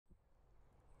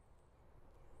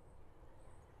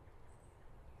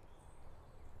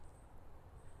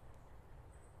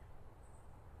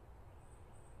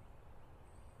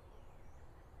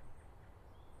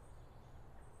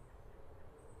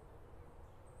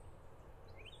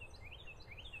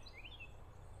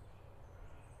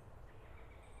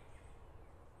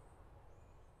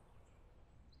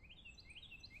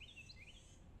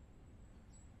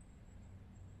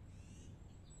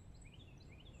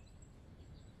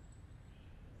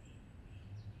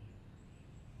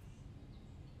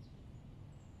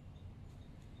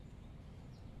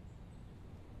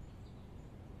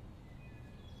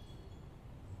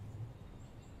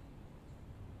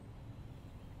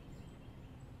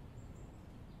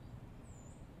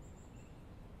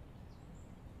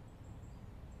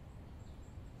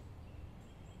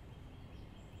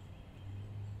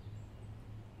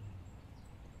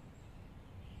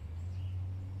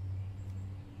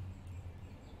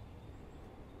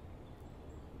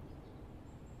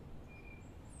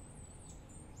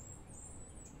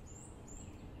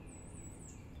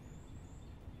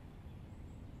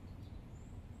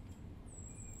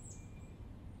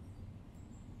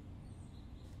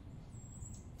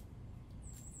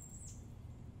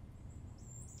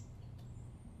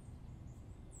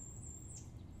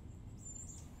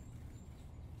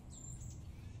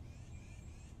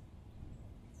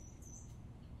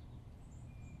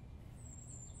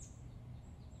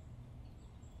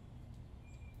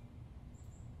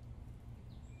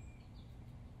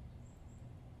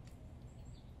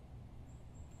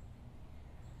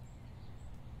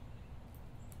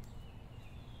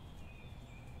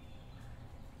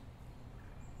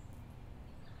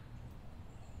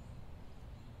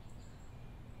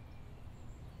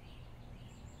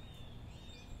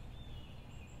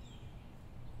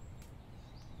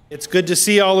It's good to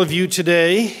see all of you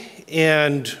today,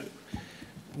 and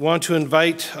want to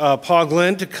invite Paul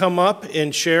Glenn to come up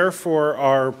and share for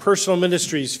our personal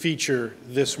ministries feature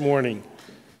this morning.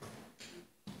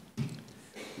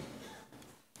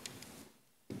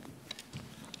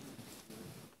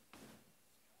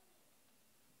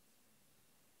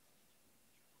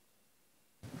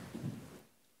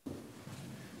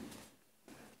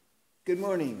 Good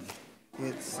morning.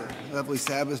 It's a lovely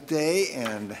Sabbath day,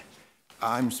 and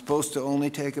I'm supposed to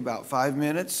only take about 5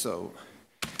 minutes, so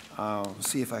I'll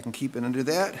see if I can keep it under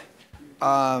that.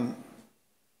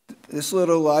 This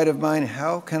little light of mine,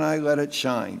 how can I let it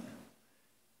shine?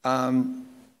 I'm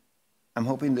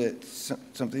hoping that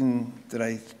something that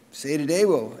I say today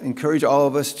will encourage all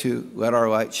of us to let our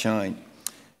light shine.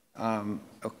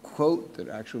 A quote that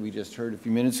actually we just heard a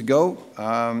few minutes ago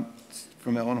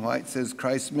from Ellen White says,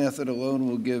 "Christ's method alone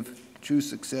will give true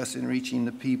success in reaching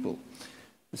the people.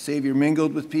 The Savior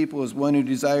mingled with people as one who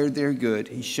desired their good.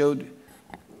 He showed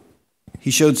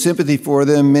sympathy for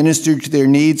them, ministered to their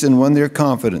needs, and won their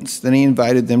confidence. Then he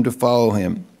invited them to follow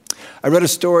him." I read a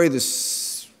story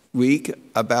this week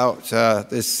about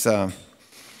this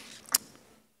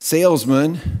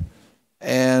salesman,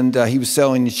 and he was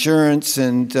selling insurance,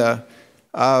 and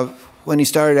when he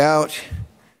started out,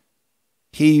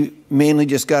 he mainly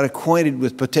just got acquainted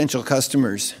with potential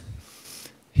customers.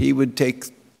 He would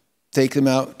take them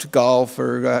out to golf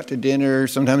or out to dinner.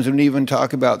 Sometimes wouldn't even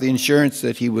talk about the insurance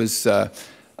that he was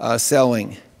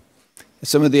selling.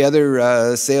 Some of the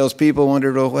other salespeople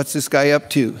wondered, well, what's this guy up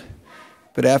to?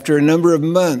 But after a number of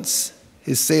months,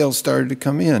 his sales started to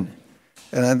come in.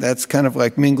 And that's kind of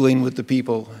like mingling with the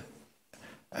people.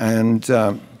 And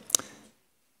a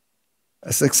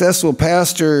successful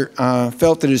pastor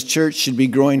felt that his church should be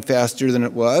growing faster than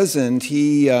it was, and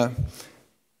he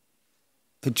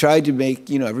tried to make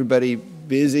everybody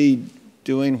busy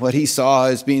doing what he saw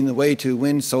as being the way to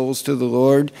win souls to the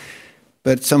Lord,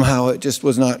 but somehow it just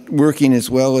was not working as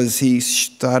well as he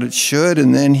thought it should.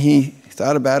 And then he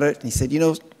thought about it, and he said,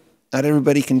 not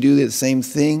everybody can do the same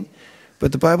thing,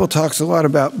 but the Bible talks a lot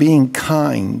about being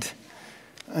kind.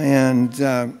 And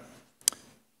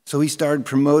so he started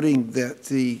promoting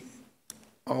that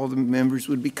all the members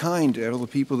would be kind to all the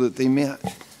people that they met,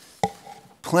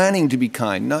 planning to be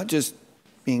kind, not just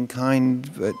being kind,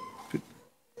 but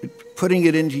putting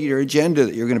it into your agenda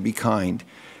that you're going to be kind.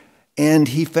 And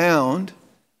he found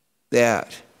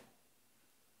that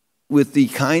with the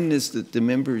kindness that the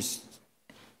members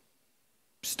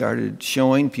started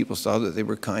showing, people saw that they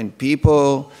were kind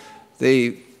people.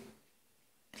 They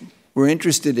were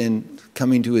interested in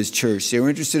coming to his church. They were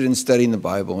interested in studying the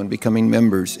Bible and becoming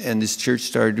members. And this church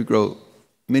started to grow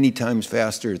many times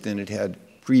faster than it had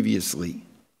previously.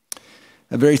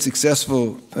 A very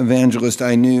successful evangelist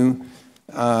I knew,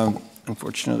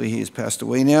 unfortunately he has passed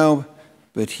away now,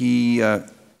 but he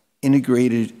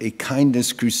integrated a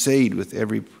kindness crusade with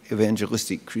every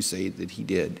evangelistic crusade that he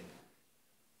did.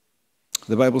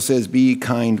 The Bible says, "Be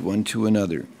kind one to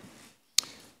another."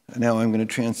 Now I'm going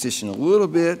to transition a little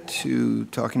bit to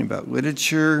talking about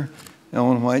literature.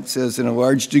 Ellen White says, "In a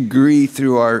large degree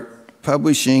through our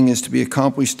publishing is to be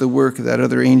accomplished the work of that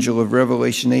other angel of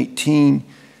Revelation 18,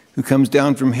 who comes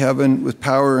down from heaven with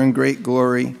power and great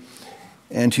glory,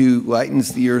 and who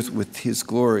lightens the earth with his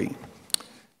glory."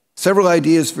 Several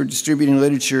ideas for distributing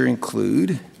literature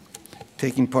include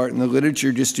taking part in the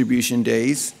literature distribution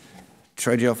days.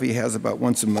 Tri-Delphi has about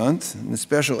once a month. And the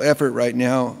special effort right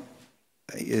now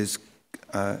is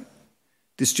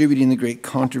distributing the Great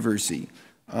Controversy.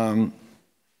 The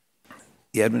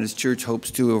Adventist Church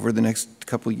hopes to, over the next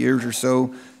couple of years or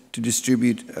so, to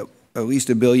distribute at least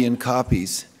 1 billion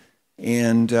copies.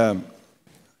 And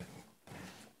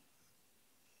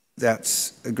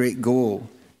that's a great goal.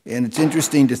 And it's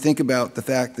interesting to think about the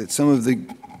fact that some of the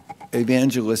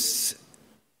evangelists,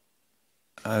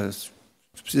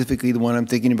 specifically the one I'm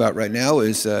thinking about right now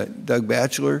is Doug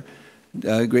Batchelor.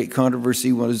 Great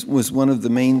Controversy was one of the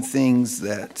main things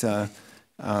that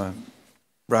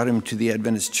brought him to the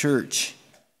Adventist Church.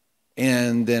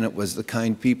 And then it was the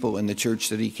kind people in the church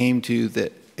that he came to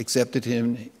that accepted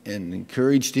him and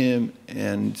encouraged him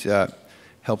and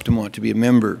helped him want to be a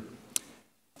member.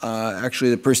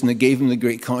 Actually, the person that gave him the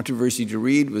Great Controversy to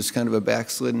read was kind of a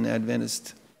backslidden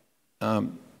Adventist.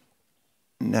 And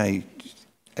I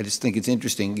just think it's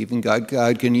interesting. Even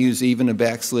God can use even a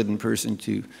backslidden person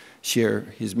to share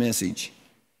his message.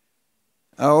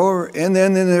 And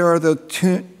then there are the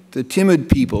timid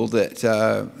people that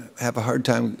have a hard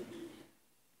time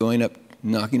going up,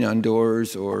 knocking on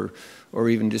doors, or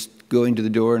even just going to the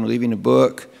door and leaving a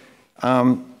book.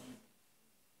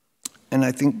 And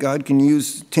I think God can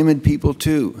use timid people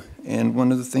too. And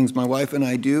one of the things my wife and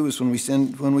I do is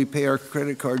when we pay our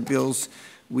credit card bills,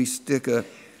 we stick a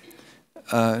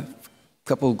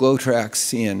couple of glow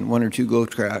tracts in, 1 or 2 glow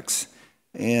tracts.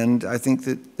 And I think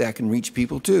that can reach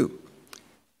people too.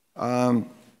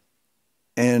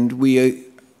 And we at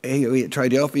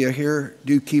Tridelphia here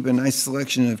do keep a nice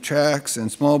selection of tracts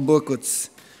and small booklets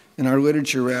in our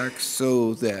literature racks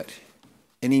so that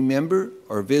any member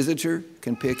or visitor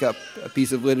can pick up a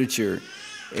piece of literature.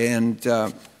 And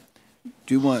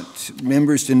do want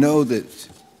members to know that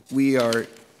we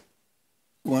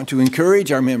want to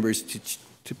encourage our members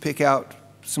to pick out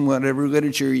whatever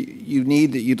literature you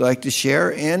need that you'd like to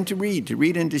share and to read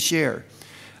and to share.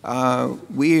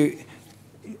 We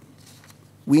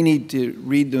need to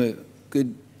read the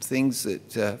good things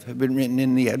that have been written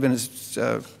in the Adventist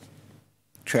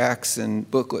tracts and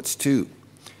booklets too.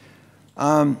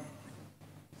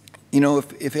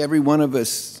 If every one of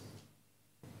us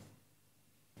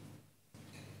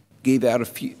gave out a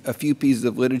few pieces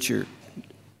of literature,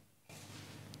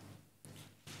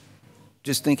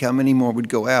 just think how many more would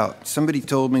go out. Somebody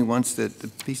told me once that the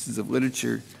pieces of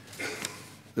literature,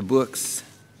 the books,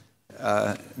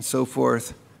 and so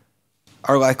forth,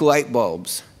 are like light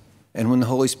bulbs. And when the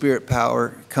Holy Spirit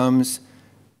power comes,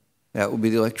 that will be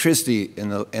the electricity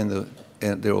and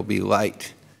there will be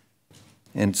light.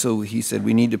 And so he said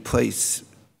we need to place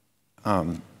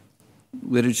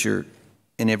literature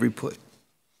in every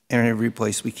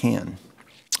place we can.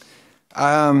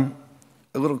 A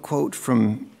little quote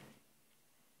from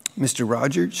Mr.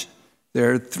 Rogers.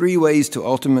 There are 3 ways to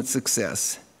ultimate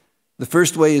success. The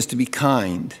first way is to be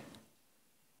kind.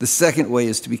 The second way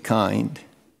is to be kind.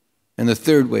 And the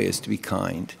third way is to be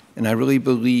kind. And I really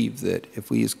believe that if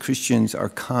we as Christians are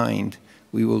kind,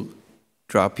 we will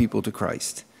draw people to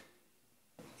Christ.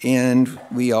 And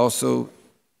we also,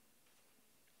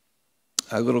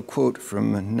 a little quote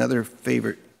from another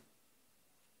favorite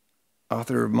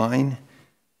author of mine: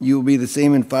 you will be the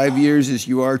same in 5 years as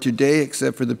you are today,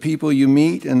 except for the people you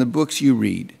meet and the books you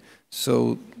read.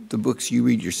 So the books you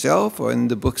read yourself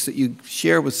and the books that you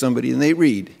share with somebody and they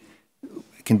read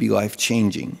can be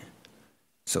life-changing.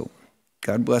 So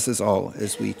God bless us all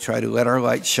as we try to let our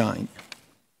light shine.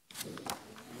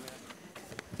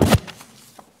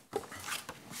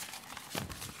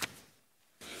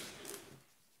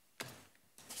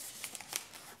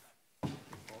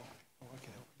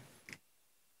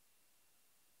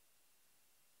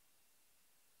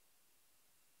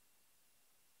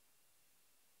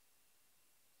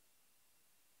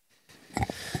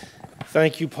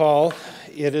 Thank you, Paul.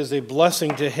 It is a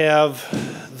blessing to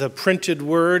have the printed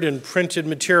word and printed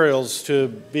materials to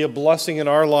be a blessing in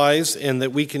our lives and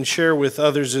that we can share with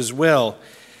others as well.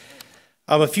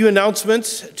 A few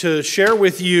announcements to share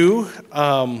with you.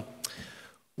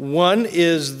 One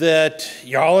is that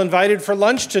you're all invited for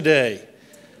lunch today.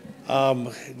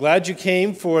 Glad you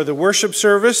came for the worship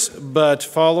service, but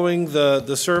following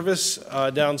the service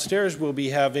downstairs, we'll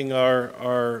be having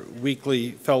our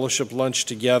weekly fellowship lunch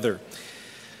together.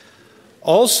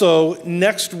 Also,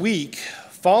 next week,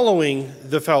 following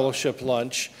the fellowship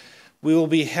lunch, we will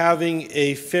be having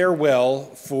a farewell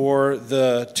for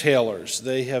the Taylors.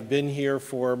 They have been here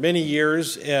for many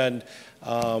years and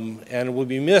will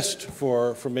be missed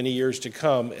for many years to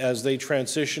come as they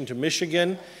transition to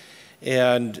Michigan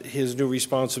and his new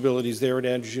responsibilities there at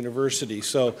Andrews University.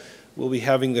 So we'll be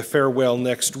having the farewell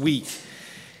next week.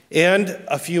 And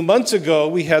a few months ago,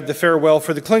 we had the farewell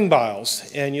for the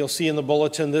Klingbeils. And you'll see in the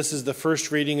bulletin, this is the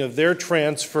first reading of their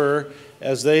transfer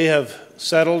as they have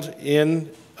settled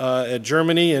in at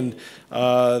Germany, and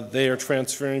they are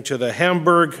transferring to the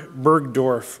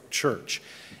Hamburg-Bergdorf Church.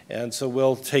 And so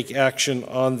we'll take action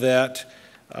on that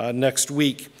next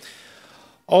week.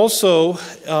 Also,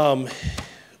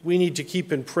 we need to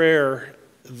keep in prayer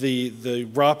the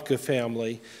Ropke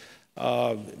family.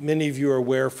 Many of you are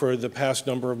aware for the past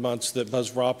number of months that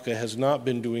Buzz Ropke has not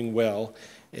been doing well,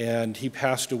 and he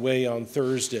passed away on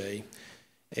Thursday.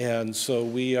 And so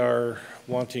we are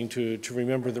wanting to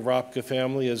remember the Ropke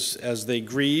family as they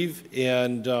grieve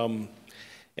and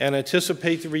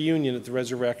anticipate the reunion at the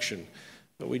resurrection.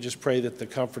 But we just pray that the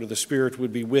comfort of the Spirit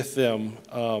would be with them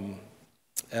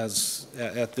at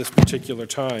this particular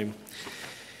time.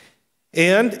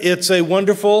 And it's a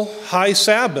wonderful high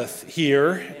Sabbath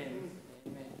here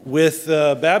with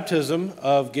the baptism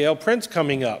of Gail Prince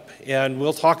coming up. And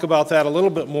we'll talk about that a little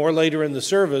bit more later in the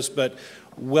service, but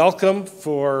welcome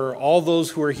for all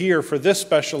those who are here for this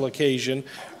special occasion.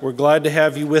 We're glad to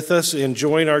have you with us and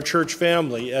join our church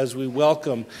family as we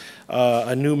welcome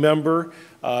a new member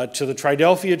to the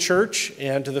Tridelphia Church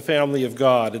and to the family of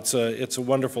God. It's a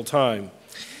wonderful time.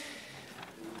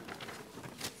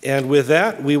 And with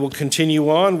that, we will continue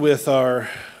on with our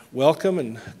welcome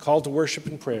and call to worship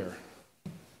and prayer.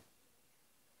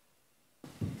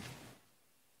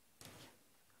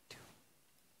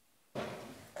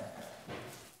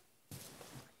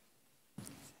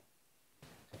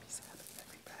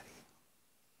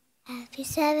 Happy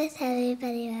Sabbath,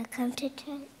 everybody. Welcome to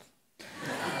church.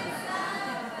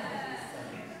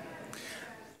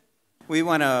 We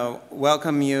want to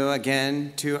welcome you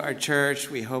again to our church.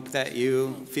 We hope that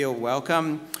you feel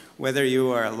welcome, whether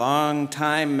you are a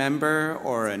long-time member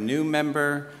or a new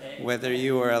member, whether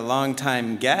you are a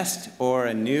long-time guest or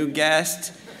a new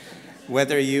guest,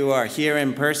 whether you are here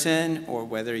in person or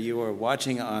whether you are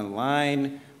watching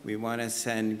online. We want to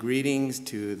send greetings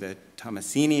to the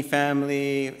Tomasini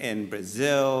family in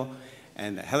Brazil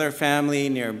and the Heller family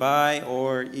nearby,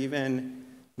 or even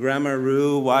Grandma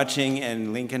Rue watching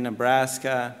in Lincoln,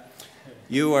 Nebraska.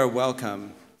 You are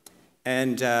welcome.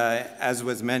 And as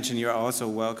was mentioned, you're also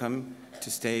welcome to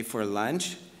stay for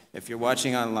lunch. If you're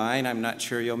watching online, I'm not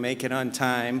sure you'll make it on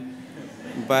time,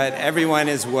 but everyone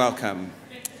is welcome.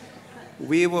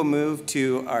 We will move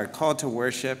to our call to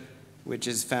worship, which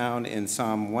is found in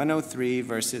Psalm 103,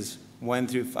 verses 1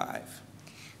 through 5.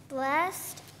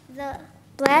 Bless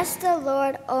the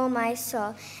Lord, O my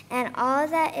soul, and all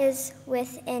that is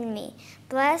within me.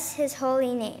 Bless his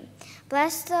holy name.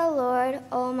 Bless the Lord,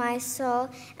 O my soul,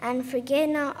 and forget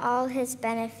not all his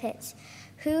benefits,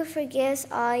 who forgives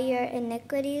all your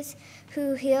iniquities,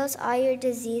 who heals all your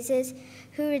diseases,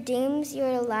 who redeems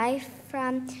your life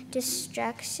from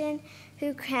destruction,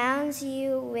 who crowns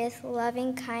you with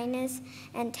loving kindness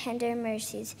and tender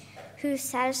mercies, who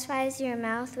satisfies your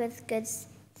mouth with good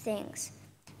things,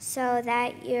 so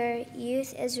that your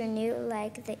youth is renewed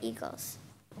like the eagles.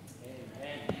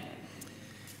 Amen.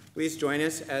 Please join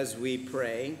us as we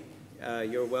pray.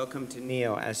 You're welcome to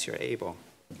kneel as you're able.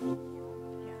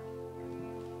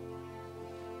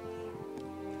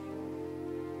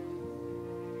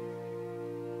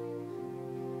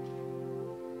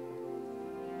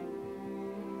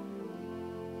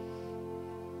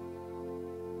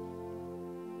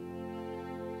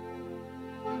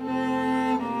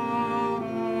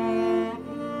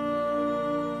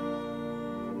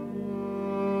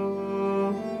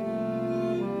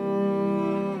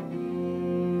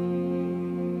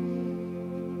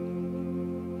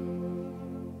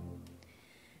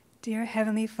 Dear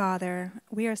Heavenly Father,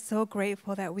 we are so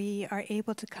grateful that we are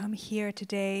able to come here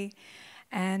today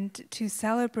and to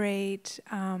celebrate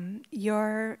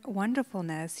your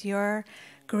wonderfulness, your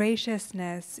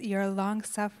graciousness, your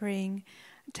long-suffering,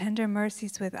 tender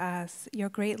mercies with us, your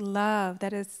great love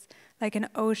that is like an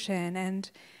ocean, and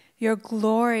your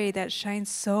glory that shines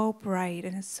so bright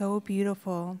and is so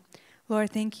beautiful.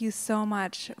 Lord, thank you so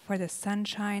much for the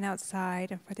sunshine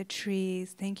outside and for the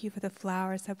trees. Thank you for the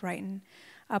flowers that brighten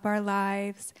up our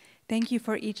lives. Thank you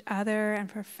for each other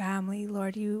and for family.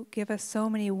 Lord, you give us so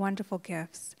many wonderful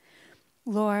gifts.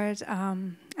 Lord,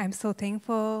 I'm so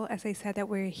thankful, as I said, that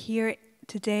we're here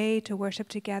today to worship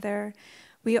together.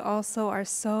 We also are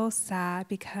so sad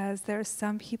because there are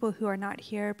some people who are not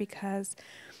here because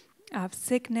of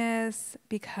sickness,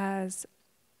 because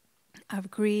of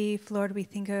grief. Lord, we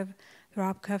think of the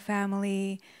Robka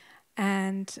family,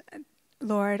 and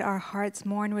Lord, our hearts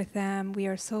mourn with them. We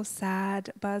are so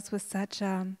sad. Buzz was such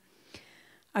a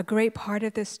great part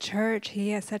of this church.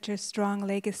 He has such a strong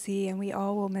legacy, and we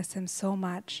all will miss him so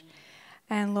much.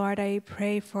 And Lord, I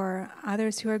pray for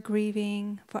others who are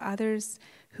grieving, for others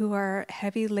who are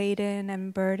heavy laden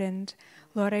and burdened.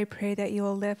 Lord, I pray that you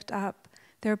will lift up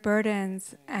their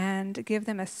burdens and give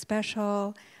them a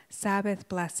special Sabbath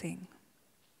blessing.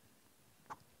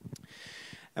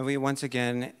 And we once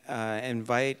again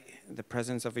invite the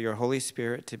presence of your Holy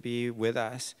Spirit to be with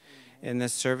us in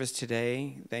this service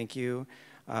today. Thank you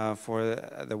for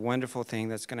the wonderful thing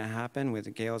that's going to happen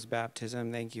with Gail's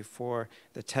baptism. Thank you for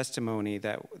the testimony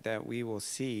that we will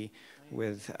see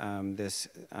with this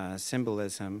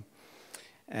symbolism.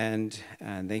 And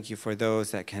thank you for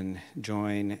those that can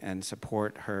join and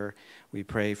support her. We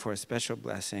pray for a special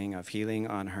blessing of healing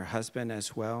on her husband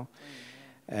as well.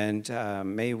 And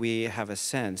may we have a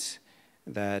sense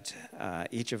that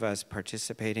each of us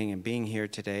participating and being here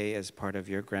today is part of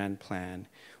your grand plan.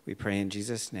 We pray in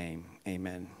Jesus' name.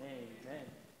 Amen.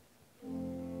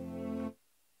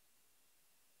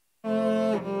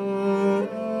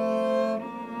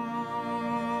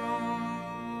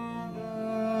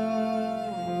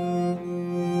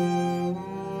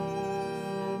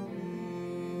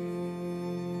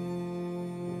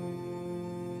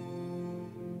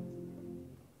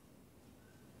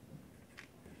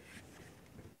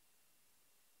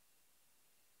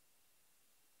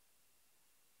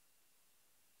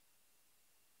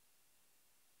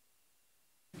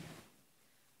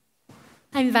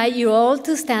 I invite you all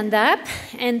to stand up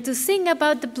and to sing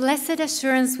about the blessed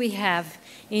assurance we have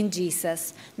in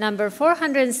Jesus, number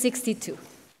 462.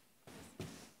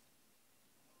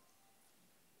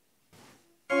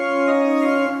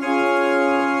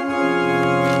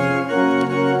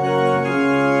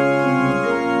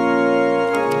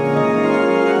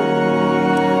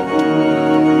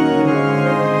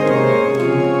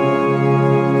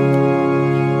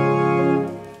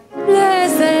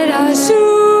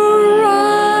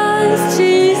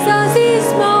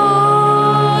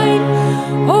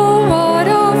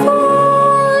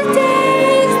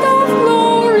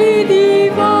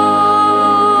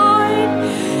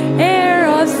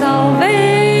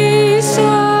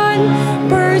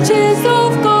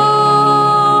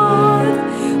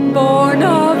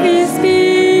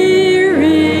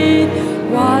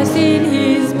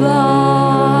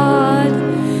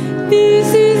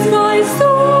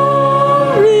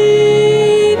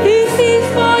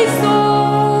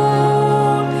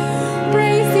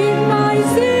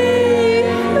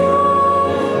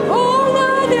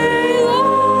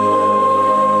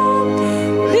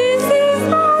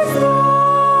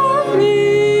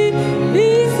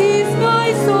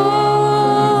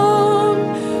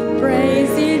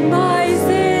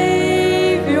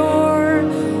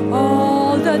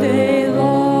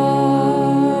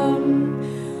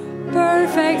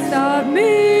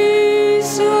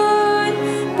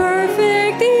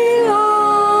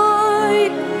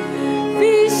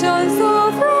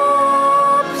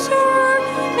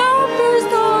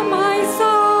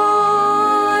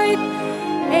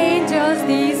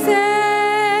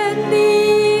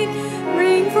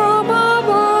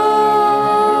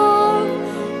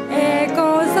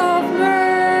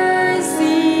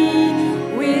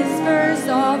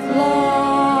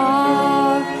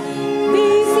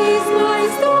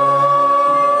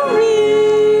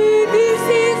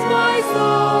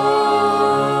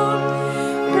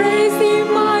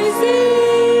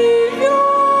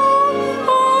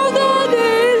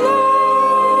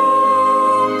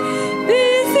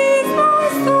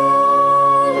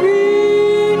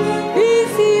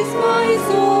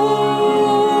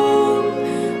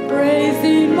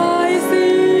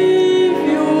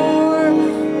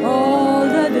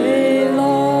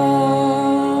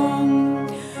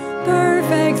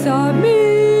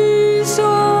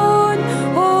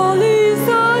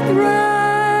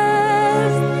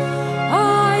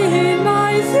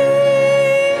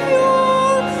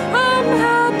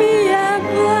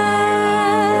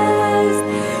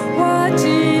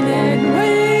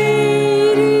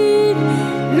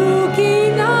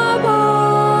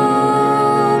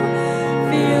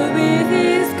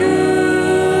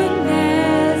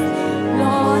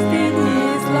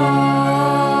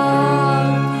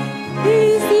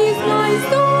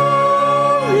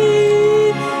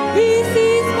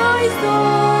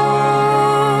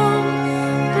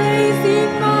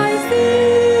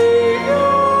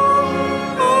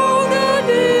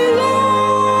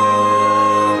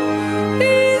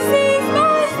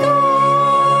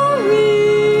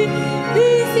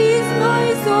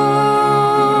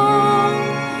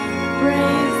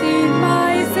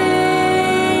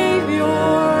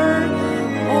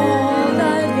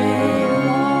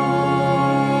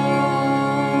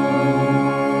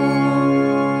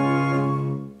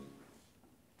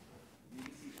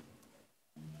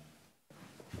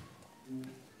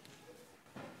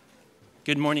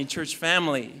 Good morning, church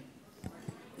family.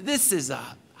 This is a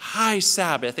high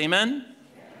Sabbath, amen?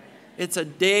 It's a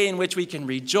day in which we can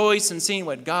rejoice in seeing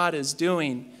what God is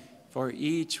doing for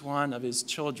each one of his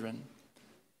children.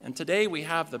 And today we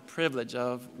have the privilege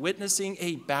of witnessing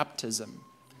a baptism.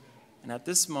 And at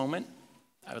this moment,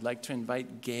 I would like to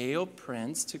invite Gail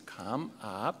Prince to come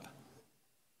up.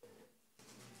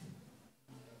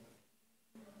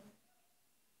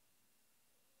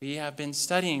 We have been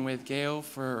studying with Gail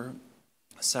for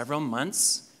several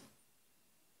months.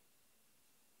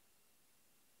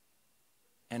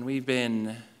 And we've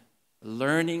been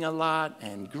learning a lot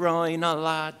and growing a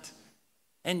lot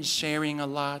and sharing a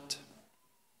lot.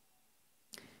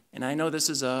 And I know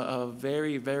this is a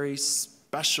very, very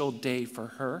special day for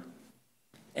her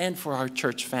and for our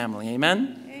church family.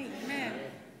 Amen? Amen.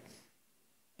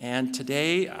 And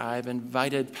today I've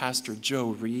invited Pastor Joe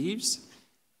Reeves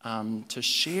to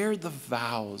share the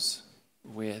vows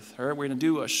with her. We're going to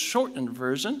do a shortened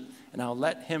version, and I'll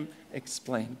let him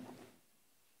explain.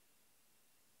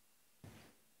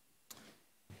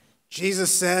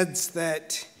 Jesus says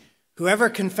that whoever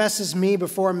confesses me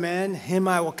before men, him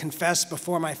I will confess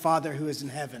before my Father who is in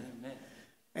heaven. Amen.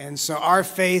 And so our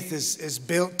faith is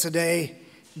built today,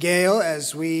 Gail,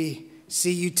 as we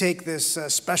see you take this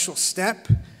special step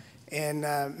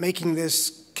in making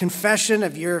this confession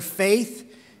of your faith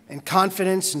and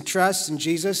confidence and trust in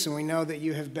Jesus. And we know that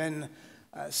you have been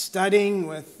studying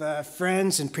with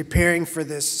friends and preparing for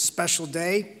this special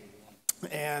day.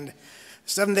 And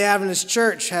Seventh-day Adventist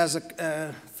Church has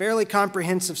a fairly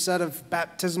comprehensive set of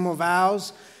baptismal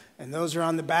vows, and those are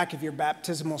on the back of your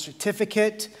baptismal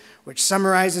certificate, which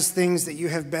summarizes things that you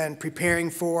have been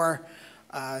preparing for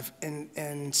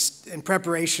in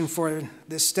preparation for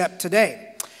this step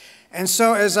today. And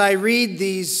so as I read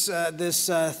this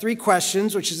 3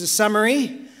 questions, which is a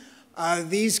summary,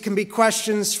 these can be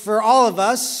questions for all of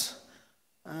us.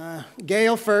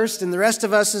 Gail first, and the rest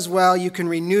of us as well. You can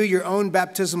renew your own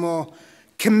baptismal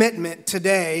commitment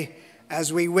today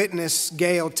as we witness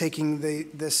Gail taking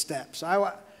this step. So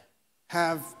I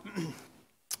have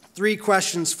 3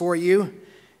 questions for you,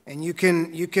 and you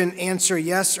can answer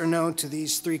yes or no to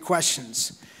these 3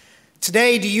 questions.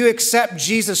 Today, do you accept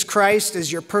Jesus Christ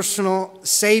as your personal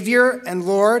Savior and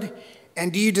Lord,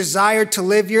 and do you desire to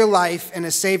live your life in a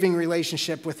saving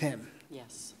relationship with Him?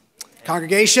 Yes.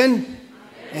 Congregation?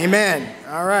 Amen.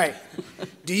 All right.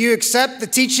 Do you accept the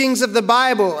teachings of the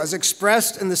Bible as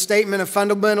expressed in the Statement of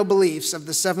Fundamental Beliefs of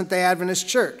the Seventh-day Adventist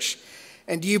Church?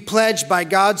 And do you pledge by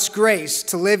God's grace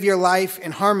to live your life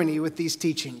in harmony with these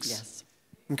teachings? Yes.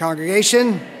 And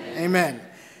congregation? Amen.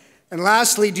 And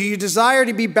lastly, do you desire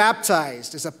to be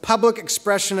baptized as a public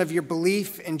expression of your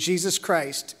belief in Jesus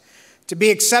Christ, to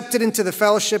be accepted into the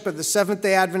fellowship of the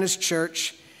Seventh-day Adventist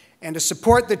Church, and to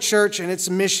support the church and its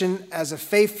mission as a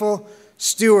faithful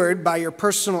steward by your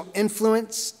personal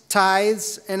influence,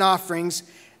 tithes, and offerings,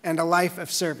 and a life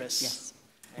of service? Yes.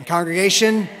 And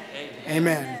congregation?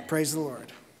 Amen. Praise the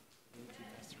Lord.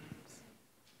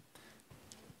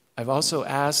 I've also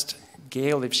asked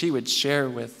Gail if she would share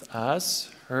with us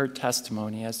her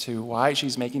testimony as to why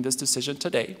she's making this decision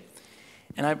today.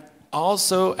 And I've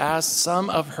also asked some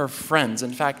of her friends.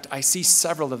 In fact, I see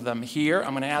several of them here.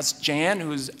 I'm going to ask Jan,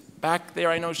 who's back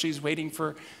there. I know she's waiting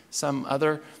for some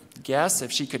other guests,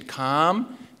 if she could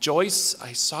come. Joyce,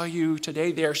 I saw you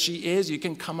today. There she is. You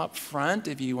can come up front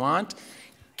if you want.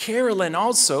 Carolyn,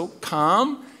 also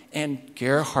come. And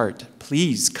Gerhardt,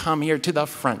 please come here to the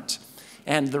front.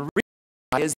 And the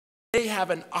reason is they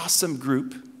have an awesome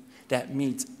group that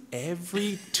meets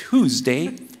every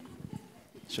Tuesday.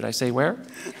 Should I say where?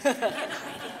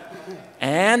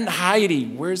 And Heidi.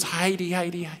 Where's Heidi?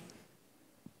 Heidi?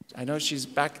 I know she's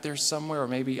back there somewhere, or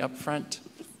maybe up front.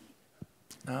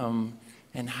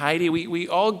 And Heidi, we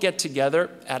all get together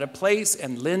at a place,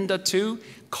 and Linda too,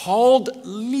 called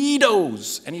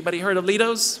Lido's. Anybody heard of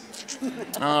Lido's?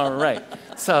 All right.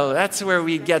 So that's where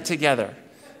we get together.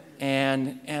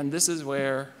 And this is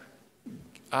where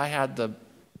I had the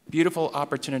beautiful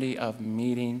opportunity of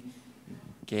meeting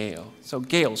Gail. So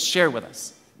Gail, share with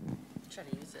us. Should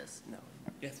I use this? No.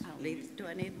 Yes. I don't need, do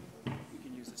I need? You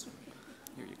can use this one.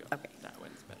 Here you go. Okay. That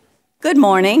one's better. Good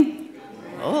morning.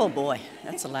 Oh boy,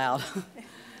 that's loud.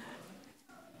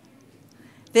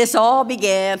 This all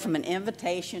began from an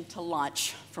invitation to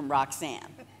lunch from Roxanne.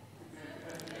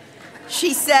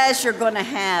 She says you're going to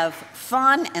have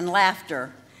fun and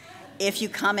laughter if you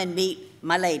come and meet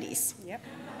my ladies. Yep.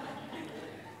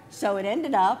 So it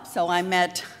ended up, so I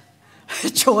met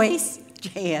Joyce,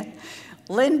 Jan,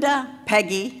 Linda,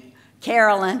 Peggy,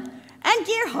 Carolyn, and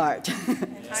Gerhardt.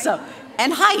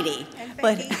 And Heidi. And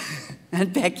Becky.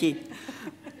 And Becky.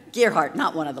 Gerhardt,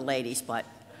 not one of the ladies, but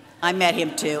I met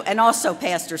him too. And also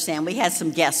Pastor Sam. We had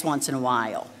some guests once in a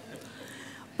while.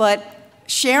 But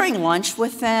sharing lunch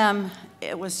with them,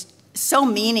 it was so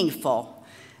meaningful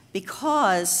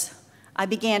because I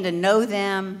began to know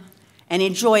them and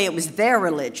enjoy it. Was their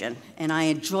religion, and I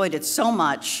enjoyed it so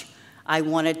much, I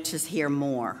wanted to hear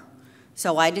more.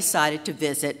 So I decided to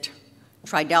visit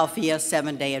Triadelphia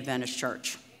Seventh-day Adventist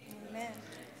Church. Amen.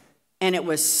 And it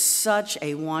was such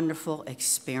a wonderful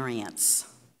experience.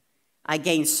 I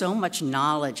gained so much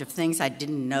knowledge of things I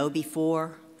didn't know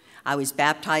before. I was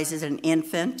baptized as an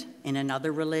infant in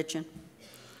another religion.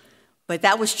 But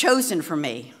that was chosen for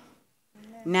me.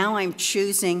 Amen. Now I'm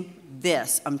choosing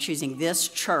this. I'm choosing this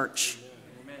church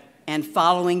and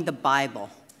following the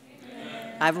Bible.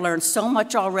 Amen. I've learned so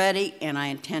much already, and I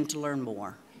intend to learn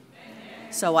more.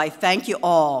 Amen. So I thank you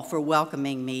all for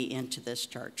welcoming me into this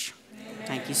church. Amen.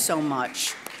 Thank you so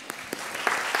much.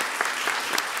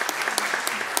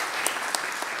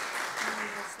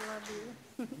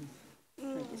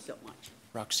 Thank you so much.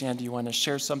 Roxanne, do you want to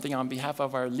share something on behalf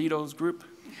of our Lido's group?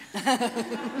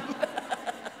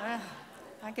 I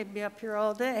could be up here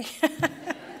all day.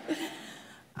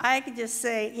 I could just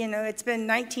say, you know, it's been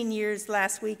 19 years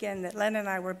last weekend that Len and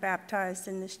I were baptized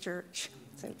in this church.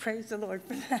 So praise the Lord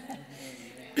for that.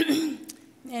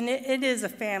 And it is a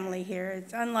family here.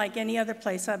 It's unlike any other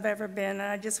place I've ever been. And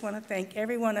I just want to thank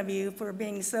every one of you for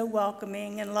being so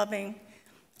welcoming and loving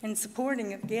and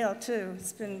supporting of Gail, too.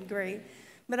 It's been great.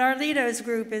 But our Litos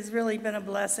group has really been a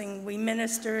blessing. We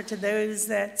minister to those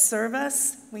that serve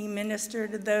us. We minister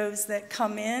to those that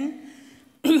come in.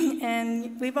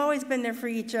 And we've always been there for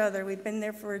each other. We've been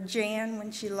there for Jan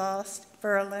when she lost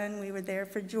Berlin. We were there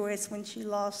for Joyce when she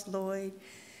lost Lloyd.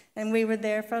 And we were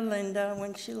there for Linda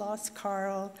when she lost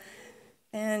Carl.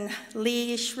 And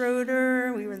Lee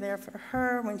Schroeder, we were there for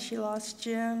her when she lost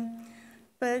Jim.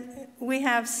 But we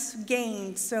have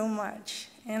gained so much.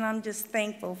 And I'm just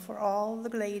thankful for all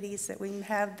the ladies that we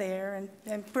have there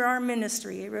and for our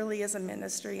ministry. It really is a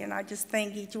ministry. And I just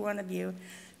thank each one of you.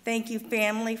 Thank you,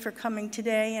 family, for coming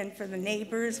today, and for the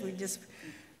neighbors.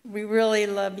 We really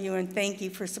love you, and thank you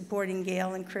for supporting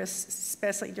Gail and Chris,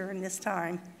 especially during this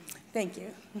time. Thank you.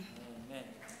 Amen.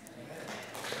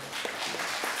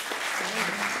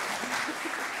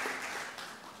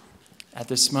 At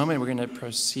this moment, we're going to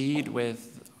proceed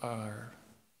with our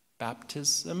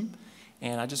baptism.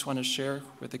 And I just want to share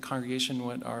with the congregation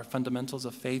what our fundamentals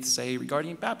of faith say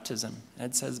regarding baptism.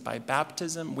 And it says, by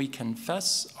baptism, we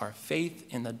confess our faith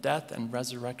in the death and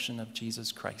resurrection of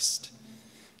Jesus Christ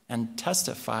and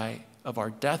testify of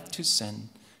our death to sin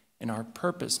and our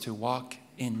purpose to walk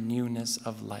in newness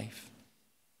of life.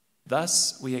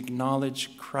 Thus, we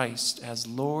acknowledge Christ as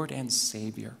Lord and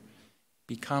Savior,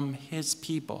 become his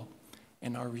people,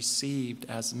 and are received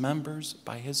as members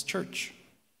by his church.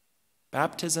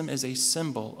 Baptism is a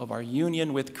symbol of our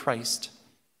union with Christ,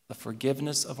 the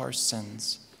forgiveness of our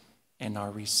sins, and our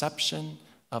reception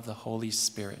of the Holy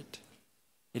Spirit.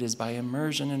 It is by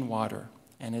immersion in water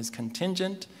and is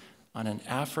contingent on an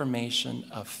affirmation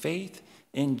of faith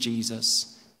in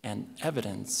Jesus and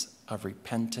evidence of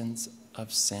repentance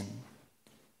of sin.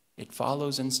 It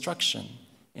follows instruction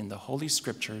in the Holy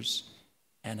Scriptures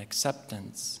and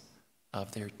acceptance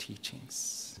of their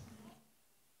teachings.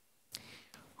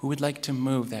 Who would like to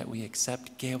move that we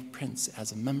accept Gail Prince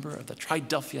as a member of the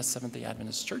Triadelphia Seventh-day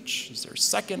Adventist Church? Is there a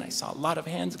second? I saw a lot of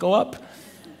hands go up.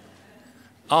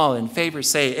 All in favor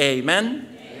say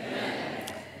amen.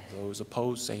 Amen. Those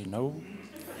opposed say no.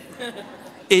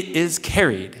 It is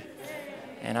carried.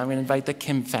 And I'm going to invite the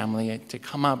Kim family to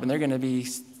come up, and they're going to be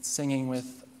singing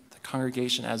with the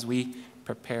congregation as we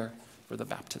prepare for the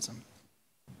baptism.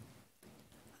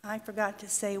 I forgot to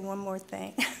say one more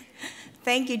thing.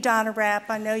 Thank you, Donna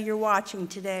Rapp. I know you're watching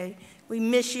today. We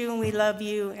miss you and we love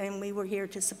you, and we were here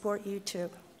to support you too.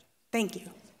 Thank you.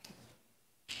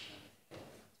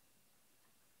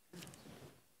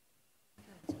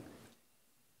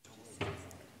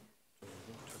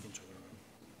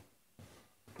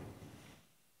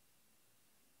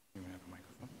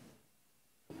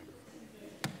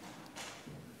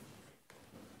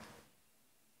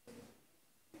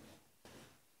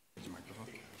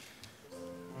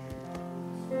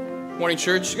 Morning,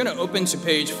 church. You're going to open to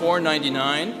page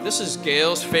 499. This is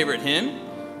Gail's favorite hymn.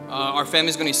 Our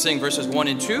family's going to sing verses 1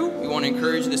 and 2. We want to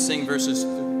encourage you to sing verse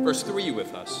 3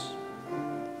 with us.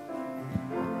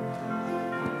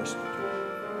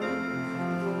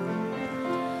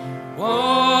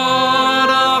 What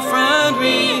a friend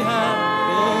we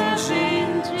have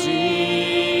in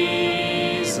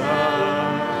Jesus.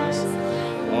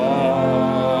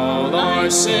 All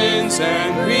our sins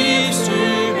and griefs to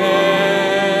bear.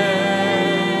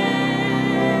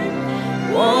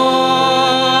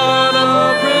 What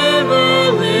a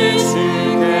privilege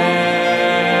to carry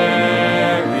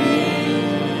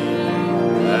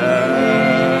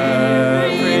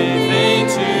everything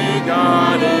to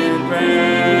God in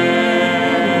prayer.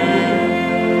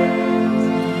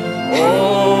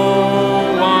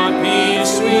 Oh, what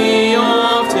peace we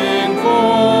often forfeit.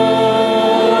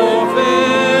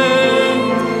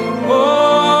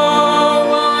 Oh,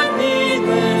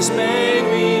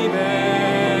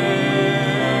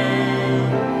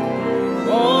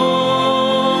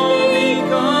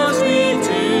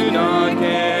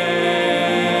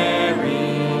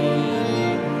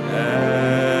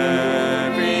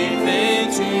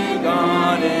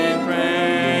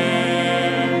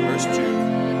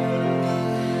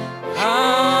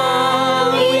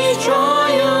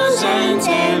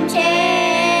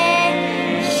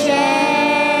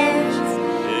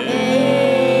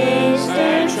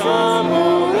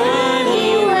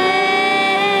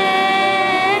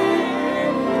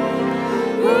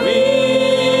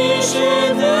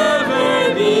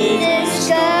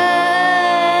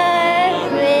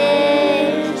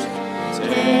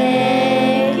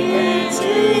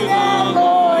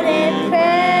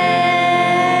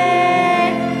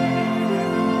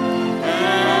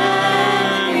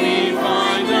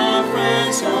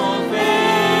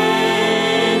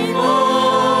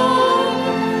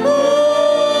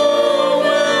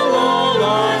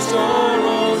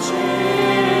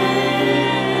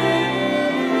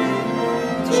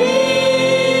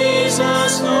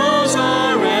 knows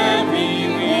our every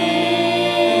weakness.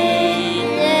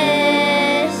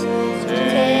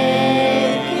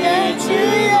 Take it to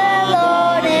the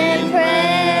Lord in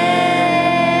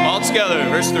prayer. All together,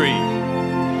 verse 3.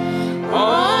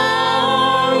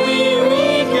 Are we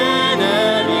weak in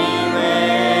any way?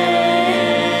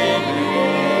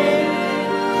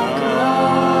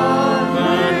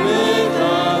 Covered with a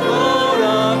load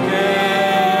of care.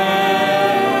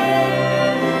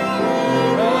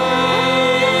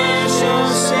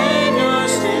 Precious Savior,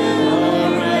 still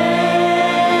our refuge.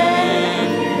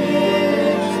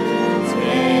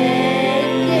 Take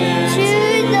it to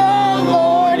the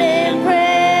Lord in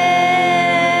prayer.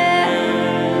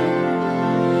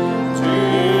 To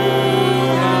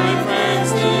thy friends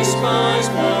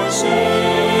despised, forsake.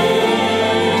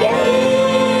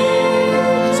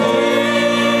 Take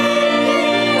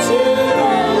it to the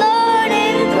Lord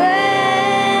in prayer.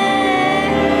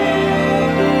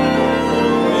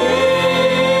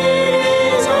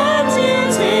 His arms he'll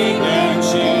take and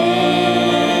shake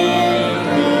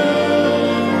me.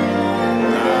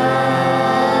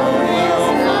 Thou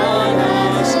wilt find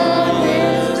us on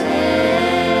his hand.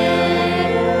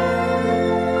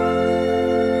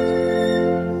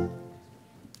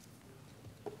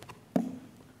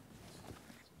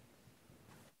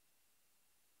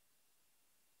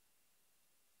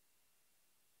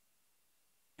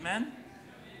 Amen?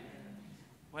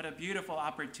 What a beautiful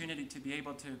opportunity to be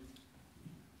able to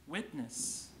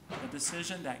witness the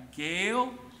decision that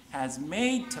Gail has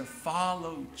made to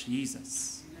follow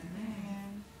Jesus.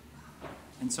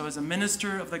 And so as a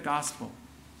minister of the gospel,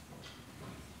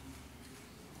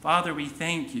 Father, we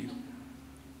thank you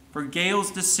for Gail's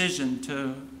decision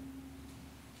to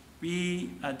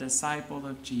be a disciple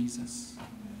of Jesus.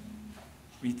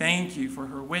 We thank you for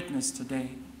her witness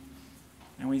today.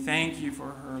 And we thank you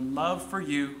for her love for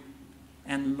you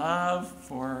and love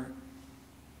for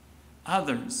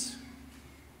others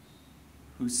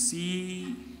who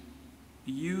see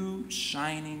you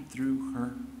shining through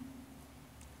her.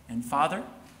 And Father,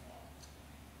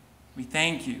 we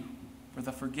thank you for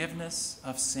the forgiveness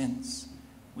of sins.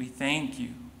 We thank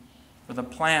you for the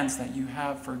plans that you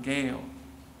have for Gail.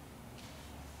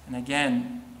 And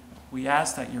again, we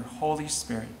ask that your Holy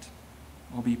Spirit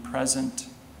will be present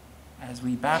as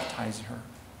we baptize her.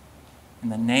 In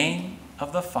the name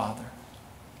of the Father,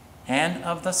 and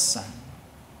of the Son,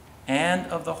 and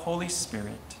of the Holy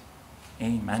Spirit.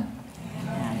 Amen.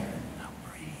 Amen. Now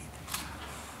breathe.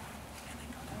 And then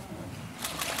go down.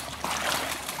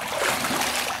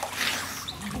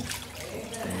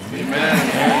 Amen.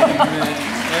 Amen.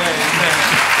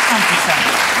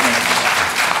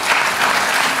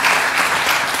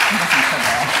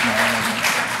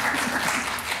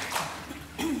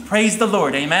 Praise the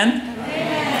Lord, amen?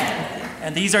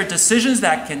 And these are decisions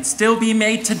that can still be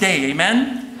made today,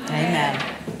 amen? Amen.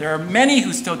 There are many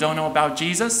who still don't know about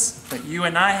Jesus, but you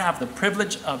and I have the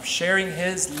privilege of sharing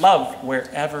his love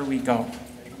wherever we go.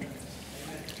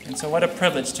 And so what a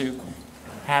privilege to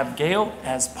have Gail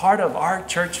as part of our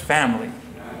church family.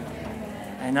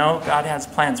 I know God has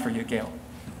plans for you, Gail,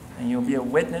 and you'll be a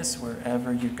witness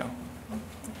wherever you go.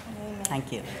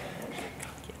 Thank you.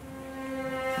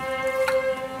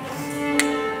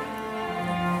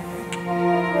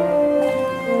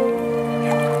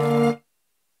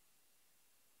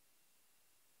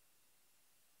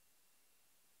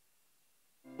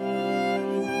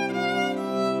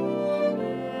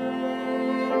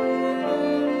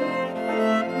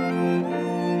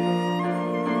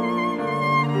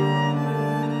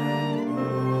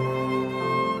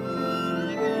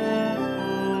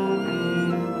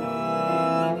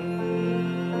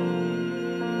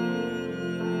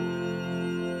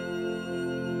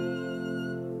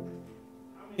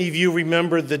 Many of you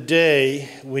remember the day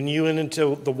when you went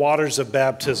into the waters of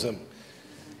baptism.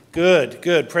 Good,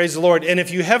 good. Praise the Lord. And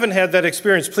if you haven't had that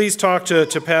experience, please talk to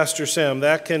Pastor Sam.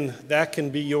 That can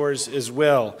be yours as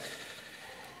well.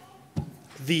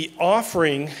 The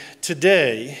offering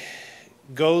today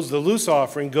the loose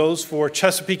offering goes for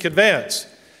Chesapeake Advance.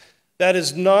 That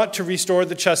is not to restore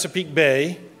the Chesapeake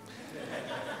Bay.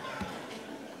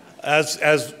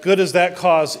 As good as that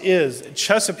cause is,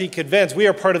 Chesapeake Advance, we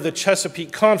are part of the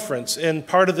Chesapeake Conference and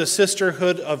part of the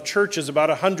sisterhood of churches, about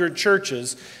 100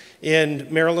 churches in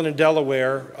Maryland and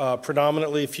Delaware,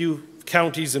 predominantly a few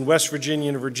counties in West Virginia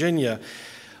and Virginia.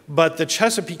 But the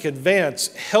Chesapeake Advance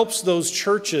helps those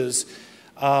churches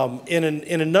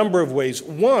in a number of ways.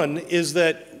 One is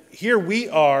that here we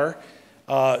are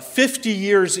 50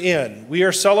 years in. We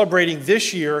are celebrating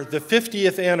this year the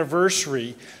 50th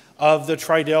anniversary of the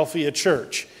Triadelphia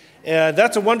Church. And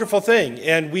that's a wonderful thing.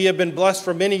 And we have been blessed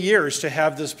for many years to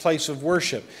have this place of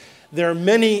worship. There are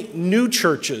many new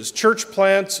churches, church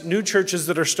plants, new churches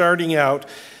that are starting out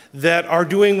that are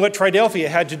doing what Tridelphia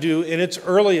had to do in its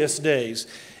earliest days,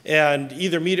 and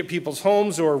either meet at people's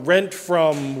homes or rent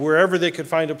from wherever they could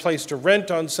find a place to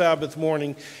rent on Sabbath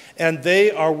morning. And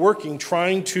they are working,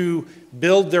 trying to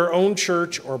build their own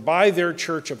church or buy their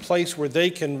church a place where they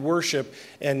can worship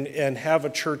and have a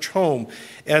church home.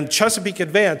 And Chesapeake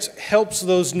Advance helps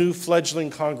those new fledgling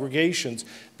congregations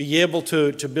be able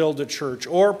to build a church,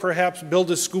 or perhaps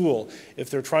build a school if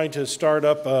they're trying to start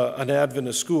up an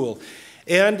Adventist school.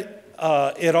 And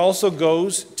it also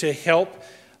goes to help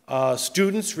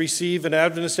students receive an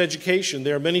Adventist education.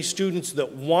 There are many students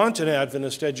that want an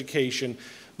Adventist education,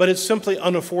 but it's simply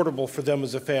unaffordable for them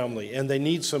as a family, and they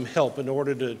need some help in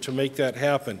order to make that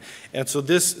happen. And so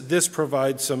this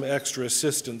provides some extra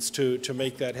assistance to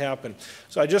make that happen.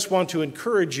 So I just want to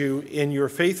encourage you in your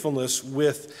faithfulness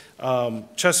with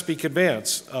Chesapeake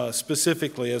Advance,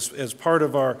 specifically as part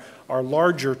of our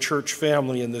larger church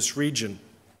family in this region.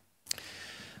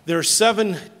 There are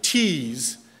 7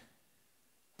 T's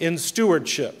in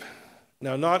stewardship.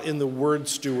 Now, not in the word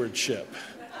stewardship,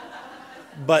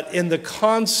 but in the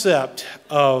concept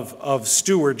of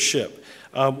stewardship.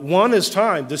 One is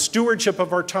time, the stewardship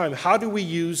of our time. How do we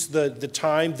use the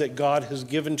time that God has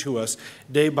given to us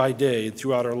day by day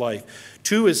throughout our life?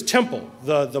 2 is temple,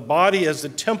 the body as the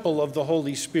temple of the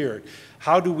Holy Spirit.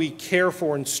 How do we care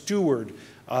for and steward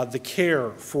the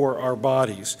care for our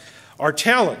bodies? Our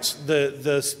talents,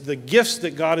 the gifts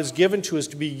that God has given to us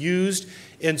to be used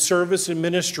in service and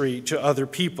ministry to other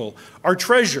people. Our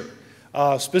treasure,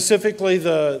 specifically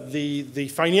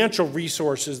the financial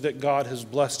resources that God has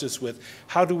blessed us with.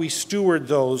 How do we steward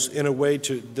those in a way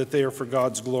that they are for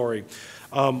God's glory?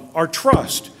 Our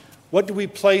trust. What do we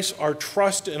place our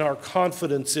trust and our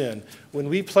confidence in? When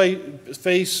we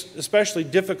face especially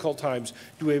difficult times,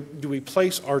 do we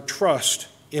place our trust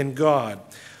in God?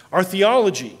 Our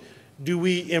theology. Do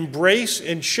we embrace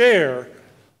and share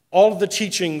all of the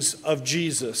teachings of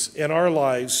Jesus in our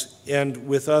lives and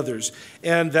with others?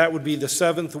 And that would be the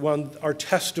 7th one, our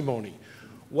testimony.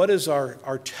 What is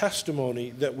our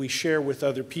testimony that we share with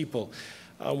other people?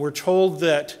 We're told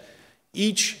that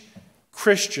each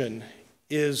Christian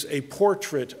is a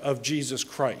portrait of Jesus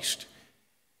Christ.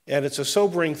 And it's a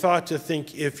sobering thought to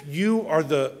think, if you are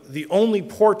the only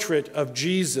portrait of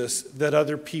Jesus that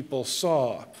other people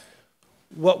saw,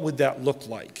 what would that look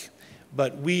like?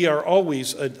 But we are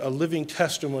always a living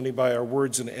testimony by our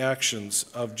words and actions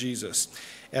of Jesus.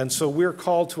 And so we're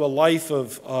called to a life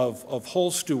of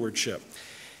whole stewardship.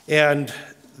 And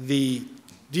the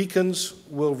deacons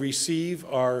will receive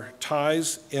our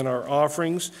tithes and our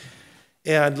offerings.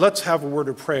 And let's have a word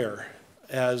of prayer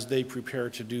as they prepare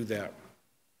to do that.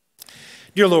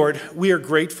 Dear Lord, we are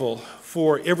grateful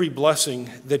for every blessing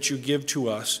that you give to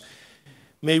us.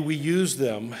 May we use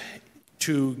them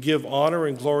to give honor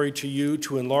and glory to you,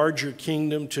 to enlarge your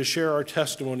kingdom, to share our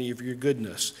testimony of your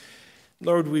goodness.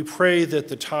 Lord, we pray that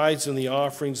the tithes and the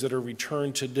offerings that are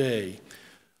returned today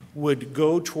would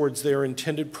go towards their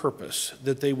intended purpose,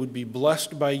 that they would be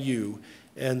blessed by you,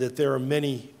 and that there are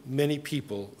many, many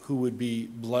people who would be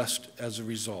blessed as a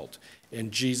result. In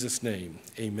Jesus' name,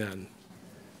 amen.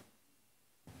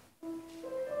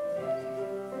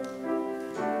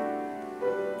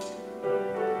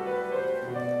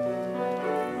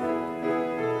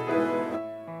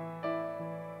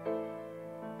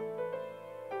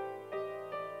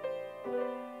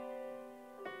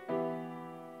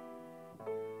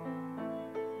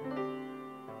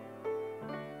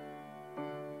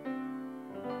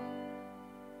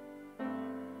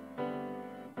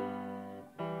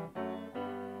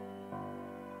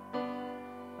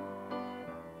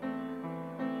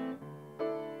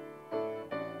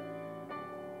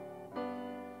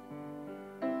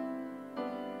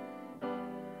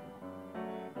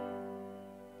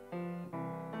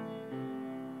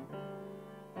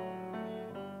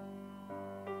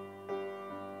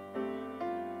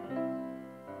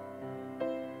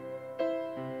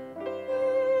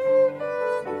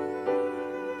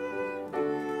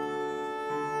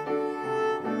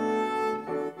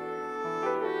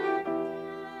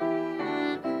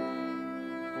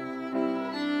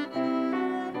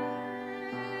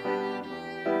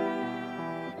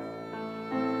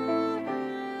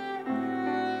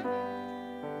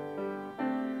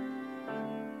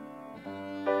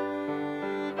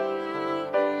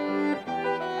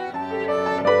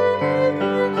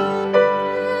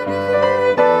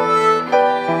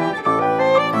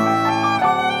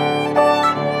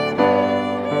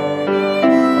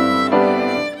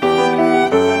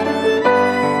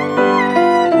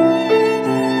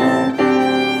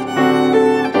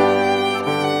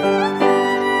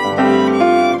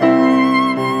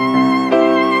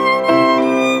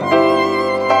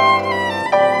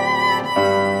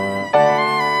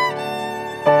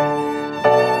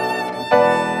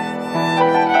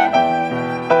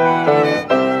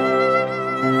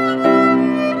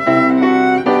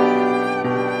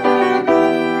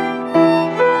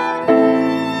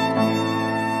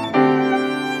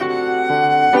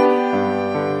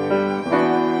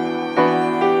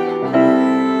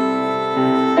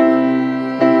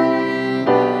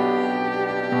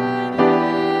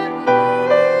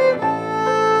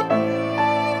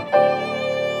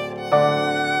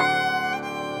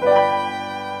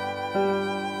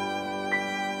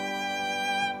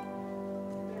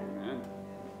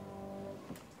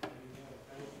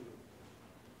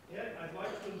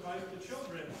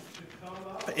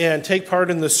 and take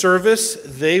part in the service,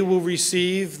 they will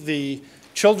receive the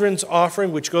children's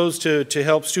offering, which goes to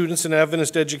help students in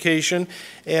Adventist education.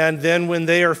 And then when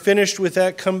they are finished with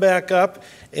that, come back up,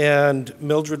 and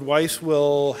Mildred Weiss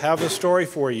will have a story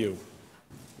for you.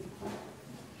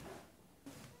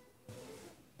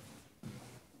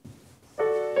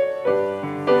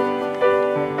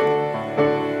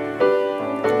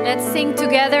 Let's sing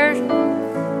together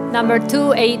number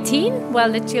 218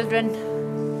 while the children.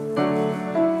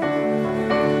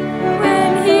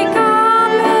 When he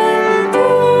cometh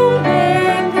to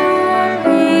make known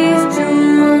his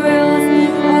jewels,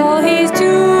 all his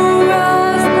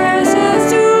jewels,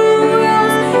 precious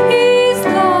jewels, his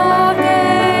love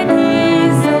and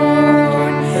his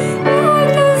own.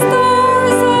 Like the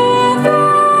stars of the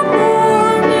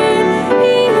morning,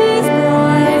 his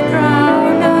bright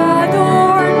crown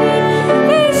adorning,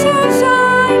 they shall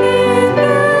shine in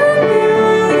their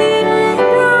beauty,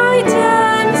 bright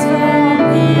gems from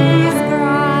his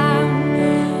crown.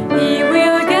 He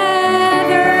will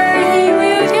gather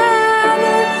the gems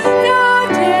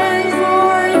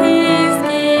for his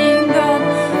kingdom,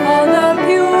 all the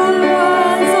pure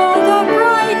ones, all the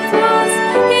bright ones,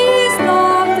 his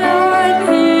loved and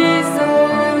his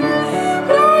own.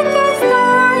 Like the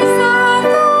stars of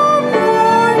the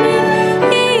morning,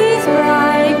 his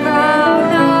bright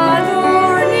crown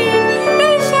adorning,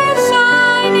 they shall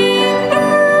shine in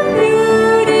their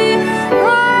beauty,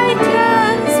 bright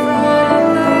gems from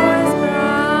his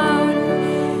crown.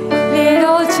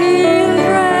 Little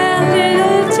children,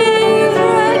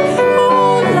 who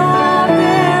love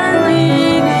their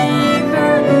Redeemer,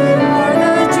 are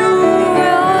the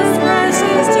jewels,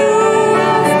 precious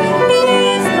jewels,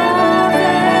 his love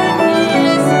and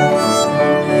his own.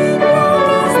 Like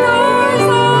the stars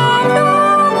of the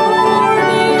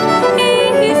morning,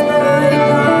 his bright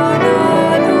crown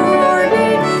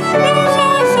adorning, they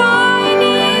shall shine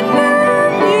in their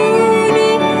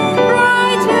beauty,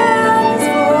 bright gems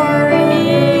for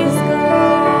his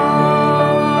crown.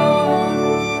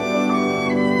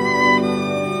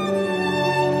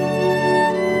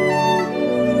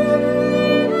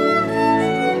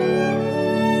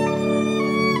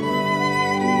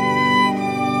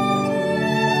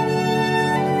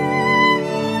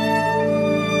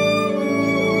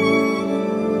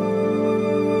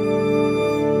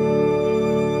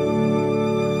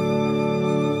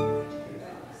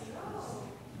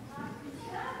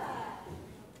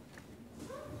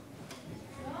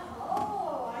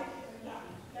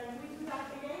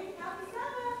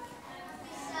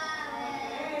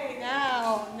 Hey,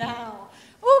 now.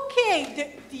 Okay,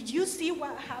 did you see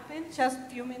what happened just a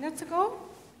few minutes ago?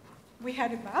 We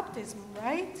had a baptism,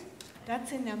 right?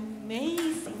 That's an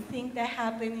amazing thing that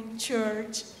happened in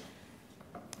church.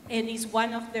 And it's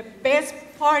one of the best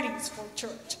parties for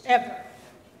church ever.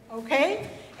 Okay?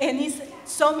 And it's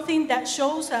something that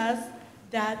shows us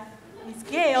that Miss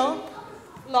Gail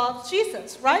loves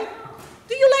Jesus, right?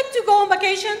 Do you like to go on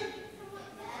vacation?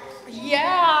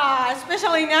 Yeah,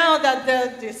 especially now that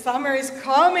the summer is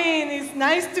coming, it's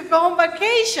nice to go on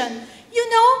vacation. You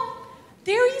know,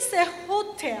 there is a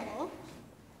hotel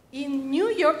in New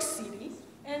York City,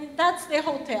 and that's the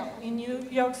hotel in New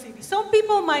York City. Some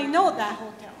people might know that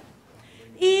hotel.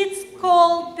 It's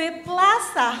called the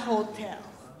Plaza Hotel,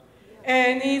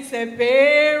 and it's a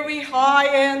very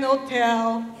high-end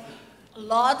hotel. A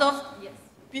lot of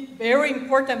very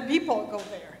important people go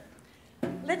there.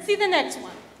 Let's see the next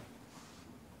one,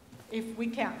 if we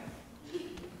can.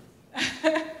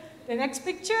 The next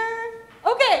picture.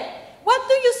 Okay, what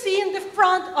do you see in the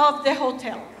front of the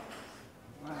hotel?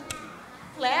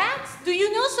 Flags? Do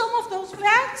you know some of those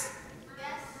flags?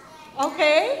 Yes.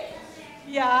 Okay.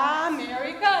 Yeah,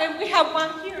 America, and we have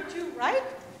one here too, right?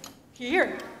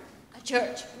 Here, a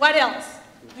church. What else?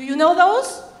 Do you know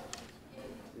those?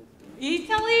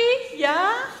 Italy,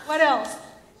 yeah. What else?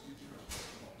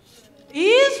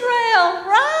 Israel,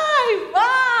 right,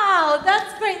 wow,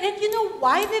 that's great. And you know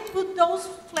why they put those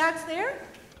flags there?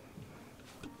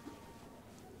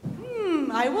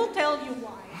 I will tell you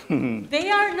why. They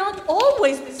are not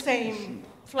always the same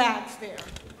flags there.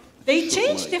 They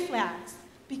change the flags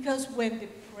because when the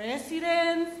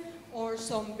president or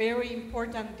some very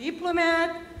important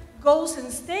diplomat goes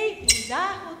and stays in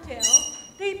that hotel,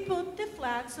 they put the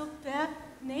flags of the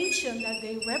nation that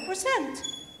they represent.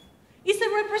 It's a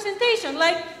representation,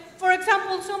 like, for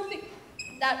example, something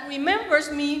that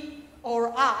remembers me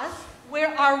or us,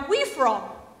 where are we from?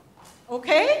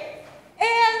 Okay?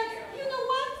 And you know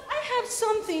what? I have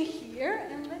something here,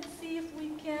 and let's see if we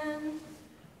can.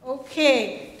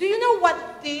 Okay. Do you know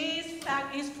what this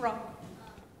flag is from?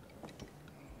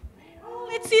 Oh,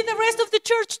 let's see the rest of the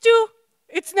church too.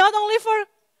 It's not only for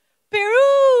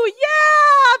Peru.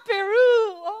 Yeah,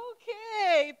 Peru.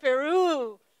 Okay,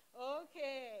 Peru.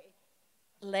 Okay.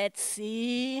 Let's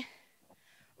see.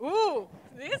 Ooh,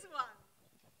 this one.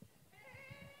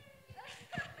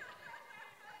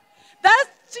 That's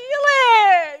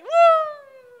Chile. Woo!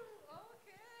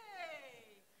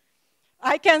 Okay.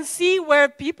 I can see where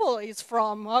people is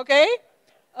from, okay?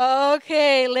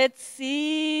 Okay, let's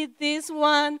see this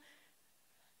one.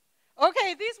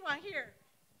 Okay, this one here.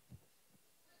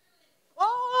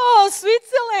 Oh,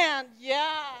 Switzerland.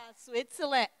 Yeah,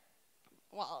 Switzerland.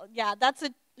 Well, yeah, that's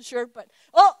a shirt, but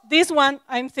oh, this one,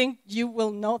 I think you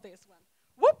will know this one.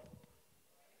 Whoop.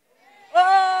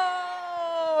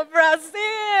 Oh,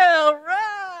 Brazil.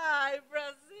 Right,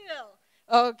 Brazil.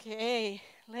 Okay,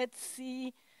 let's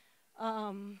see.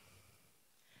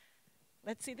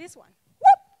 Let's see this one.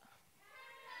 Whoop.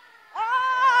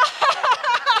 Oh!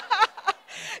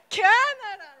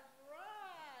 Canada.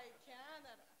 Right,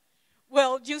 Canada.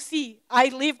 Well, you see, I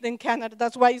lived in Canada.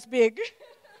 That's why it's big.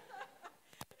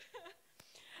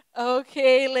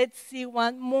 Okay, let's see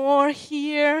one more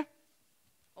here.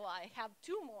 Oh, I have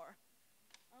two more.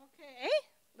 Okay,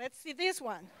 let's see this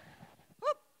one.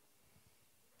 Whoop.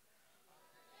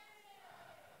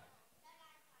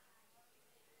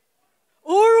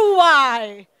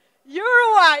 Uruguay.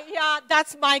 Uruguay, yeah,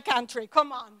 that's my country.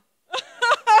 Come on.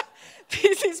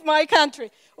 This is my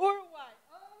country. Uruguay.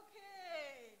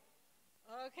 Okay.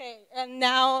 Okay, and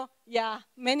now, yeah,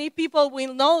 many people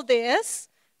will know this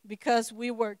because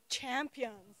we were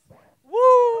champions.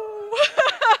 Woo!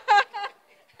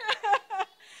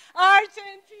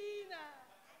 Argentina.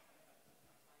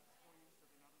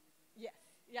 Yes,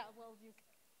 yeah, well, you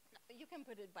can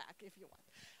put it back if you want.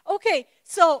 Okay,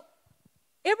 so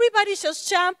everybody just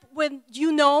jump when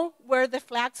you know where the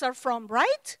flags are from,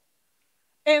 right?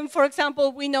 And for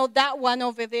example, we know that one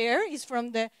over there is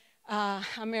from the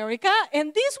America.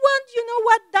 And this one, you know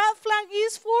what that flag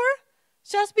is for?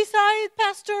 Just beside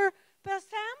Pastor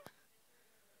Sam?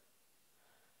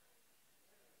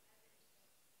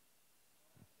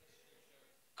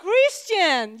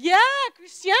 Christian, yeah,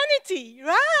 Christianity,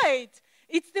 right.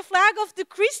 It's the flag of the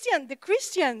Christian. The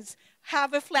Christians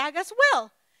have a flag as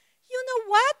well. You know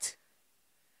what?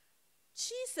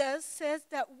 Jesus says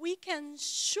that we can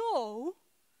show,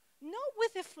 not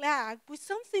with a flag, with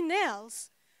something else,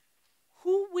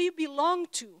 who we belong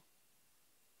to.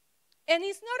 And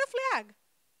it's not a flag.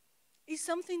 It's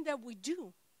something that we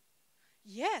do.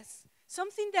 Yes,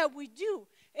 something that we do.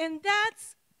 And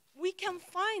that's, we can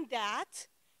find that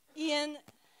in,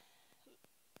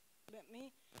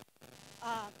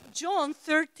 John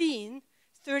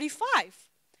 13:35.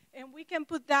 And we can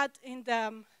put that in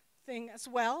the thing as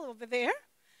well over there.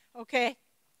 Okay.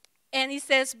 And it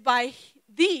says, by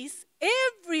this,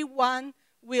 everyone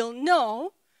will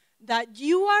know that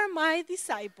you are my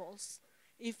disciples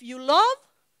if you love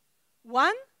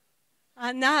one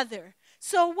another.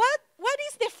 So what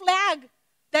is the flag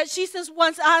that Jesus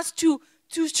wants us to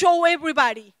show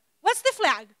everybody? What's the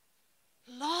flag?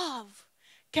 Love.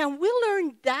 Can we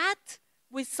learn that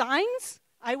with signs?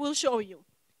 I will show you.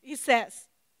 It says,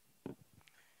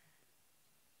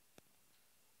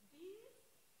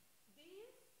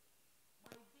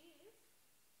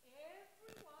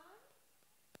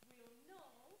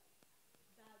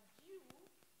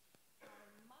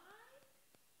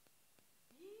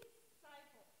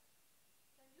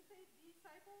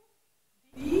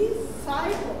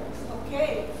 disciples,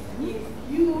 okay, if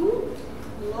you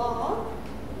love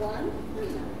one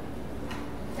another.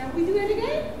 Can we do it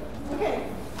again? Okay.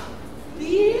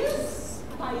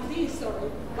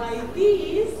 By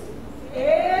this,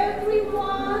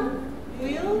 everyone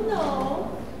will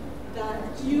know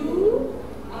that you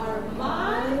are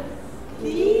my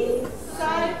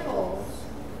disciples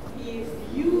if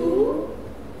you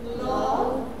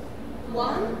love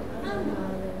one another.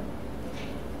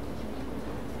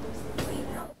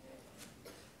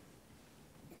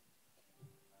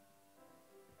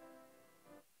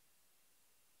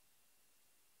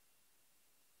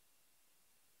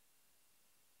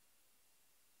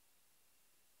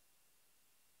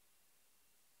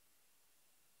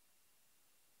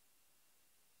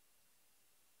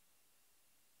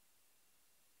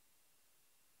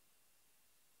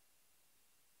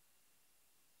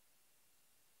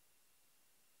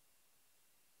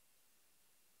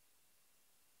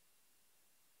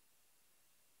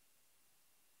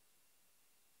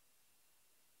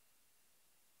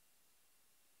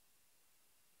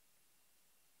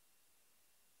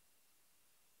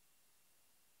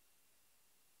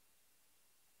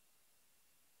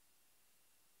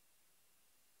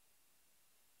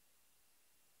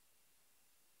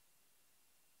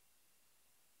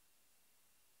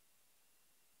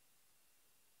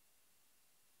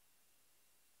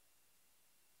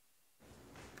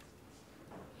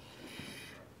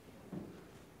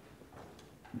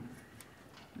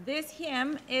 This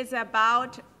hymn is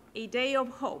about a day of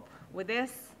hope with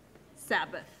this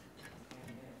Sabbath.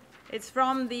 It's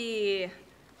from the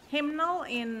hymnal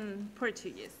in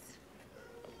Portuguese.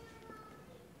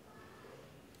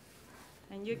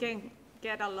 And you can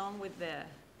get along with the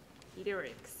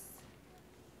lyrics.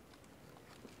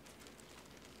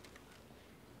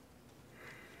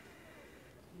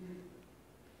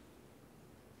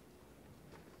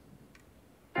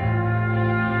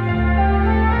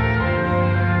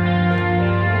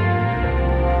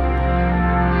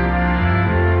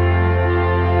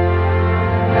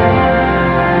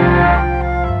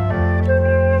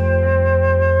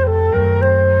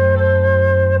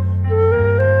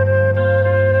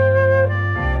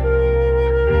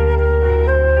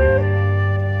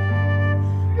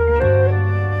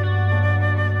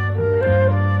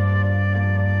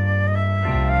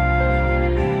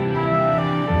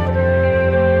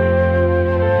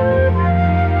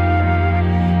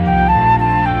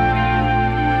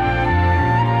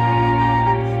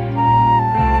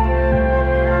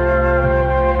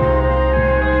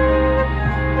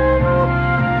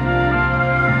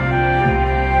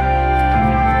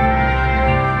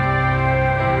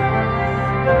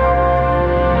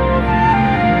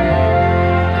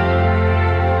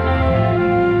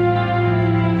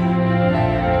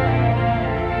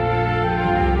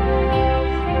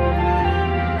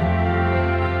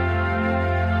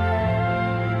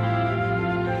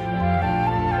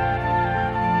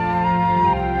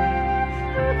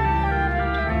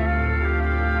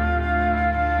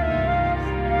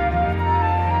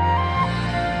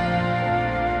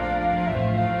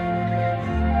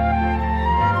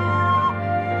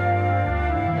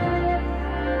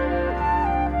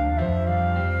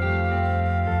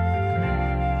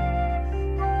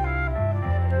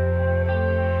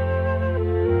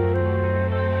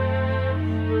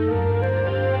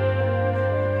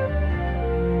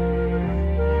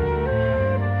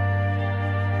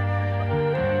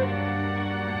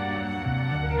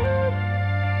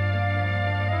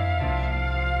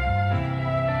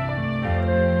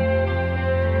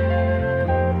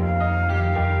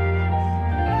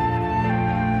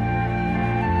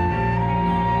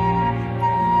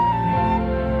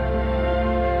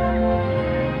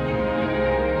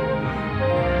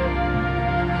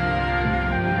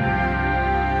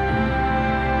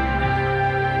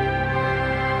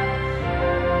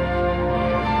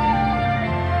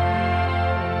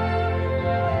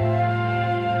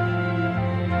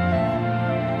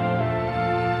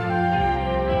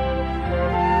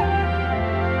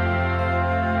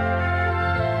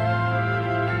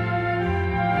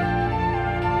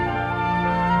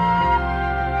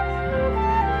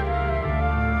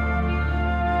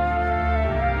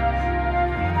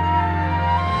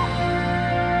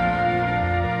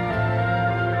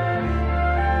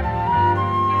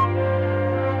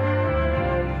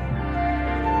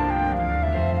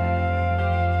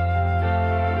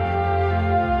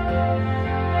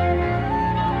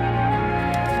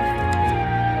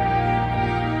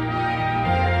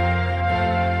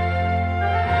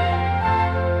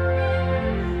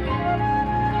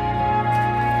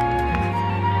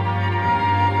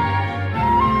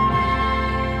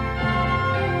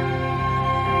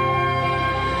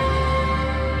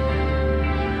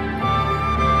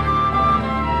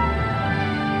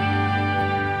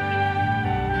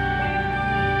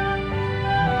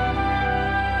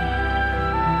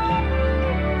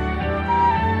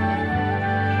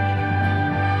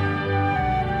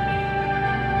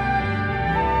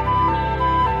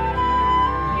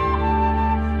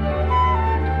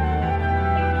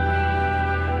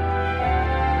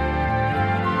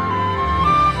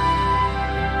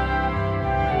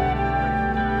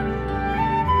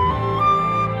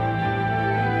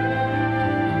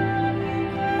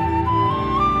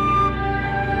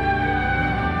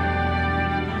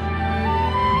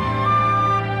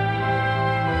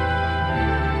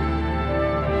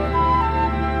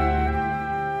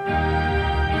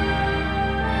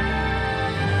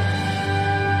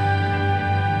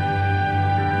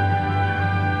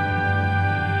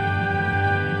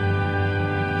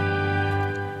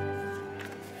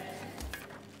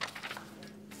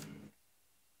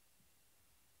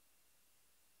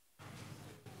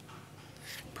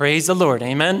 Praise the Lord.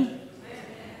 Amen.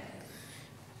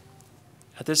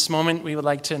 At this moment, we would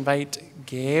like to invite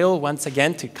Gail once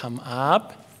again to come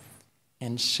up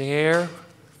and share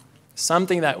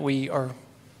something that we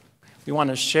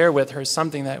want to share with her,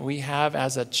 something that we have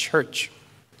as a church.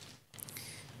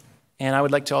 And I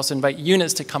would like to also invite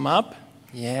Eunice to come up.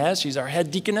 Yeah, she's our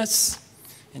head deaconess,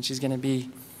 and she's going to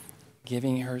be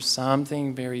giving her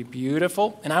something very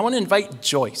beautiful. And I want to invite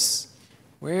Joyce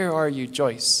Where are you,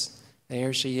 Joyce?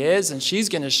 There she is, and she's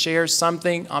going to share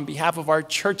something on behalf of our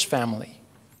church family.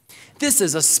 This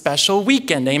is a special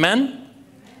weekend, amen?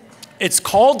 It's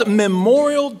called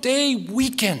Memorial Day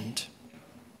Weekend.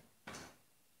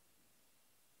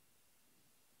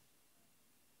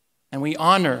 And we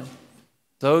honor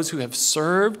those who have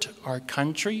served our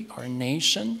country, our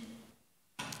nation,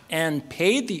 and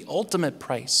paid the ultimate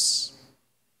price.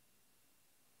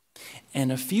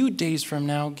 And a few days from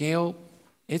now, Gail,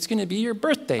 it's going to be your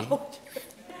birthday.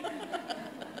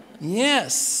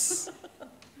 Yes,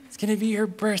 it's going to be your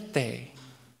birthday.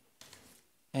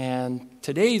 And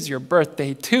today's your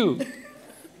birthday too,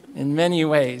 in many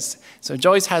ways. So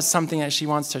Joyce has something that she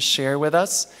wants to share with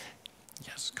us.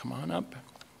 Yes, come on up.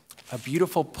 A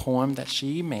beautiful poem that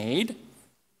she made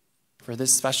for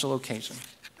this special occasion.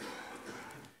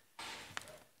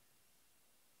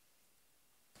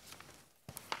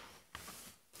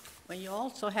 Well, you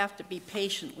also have to be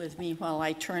patient with me while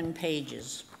I turn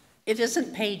pages. It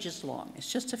isn't pages long, it's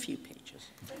just a few pages.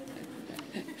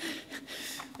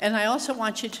 And I also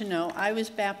want you to know I was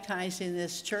baptized in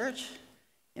this church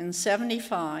in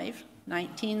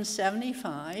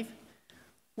 1975,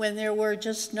 when there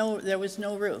was no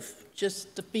roof,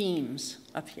 just the beams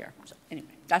up here. So anyway,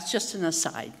 that's just an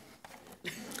aside.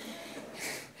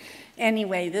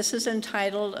 Anyway, this is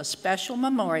entitled A Special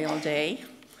Memorial Day,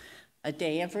 a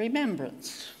day of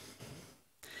remembrance.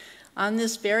 On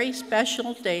this very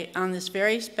special day, on this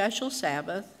very special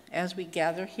Sabbath, as we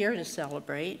gather here to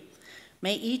celebrate,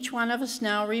 may each one of us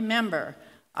now remember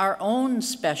our own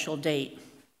special date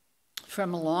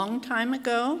from a long time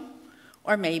ago,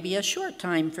 or maybe a short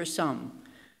time for some.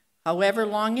 However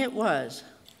long it was,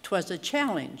 'twas a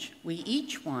challenge we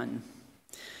each won.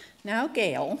 Now,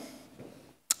 Gail,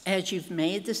 as you've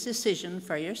made this decision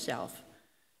for yourself,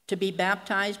 to be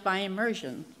baptized by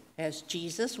immersion as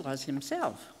Jesus was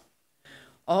himself,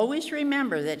 always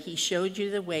remember that he showed you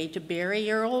the way to bury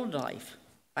your old life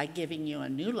by giving you a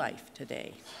new life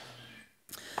today.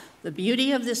 The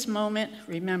beauty of this moment,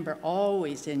 remember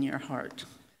always in your heart.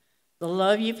 The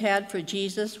love you've had for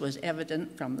Jesus was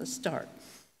evident from the start.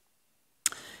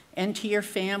 And to your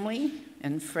family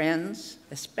and friends,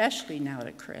 especially now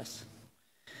to Chris,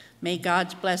 may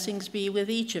God's blessings be with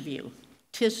each of you.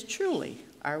 'Tis truly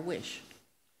our wish.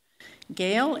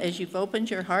 Gail, as you've opened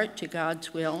your heart to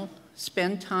God's will,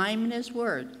 spend time in his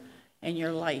word, and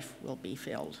your life will be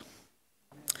filled.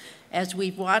 As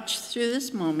we've watched through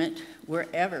this moment, we're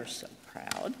ever so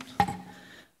proud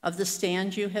of the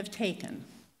stand you have taken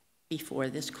before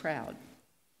this crowd.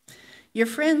 Your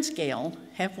friends, Gail,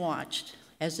 have watched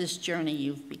as this journey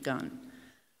you've begun.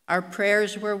 Our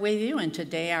prayers were with you, and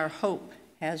today our hope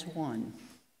has won.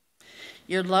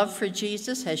 Your love for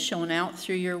Jesus has shown out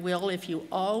through your will. If you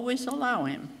always allow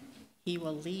him, he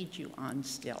will lead you on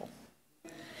still.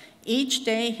 Each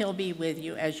day he'll be with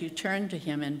you as you turn to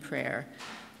him in prayer.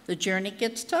 The journey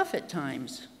gets tough at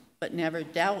times, but never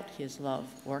doubt his love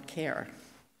or care.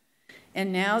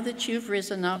 And now that you've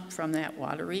risen up from that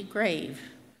watery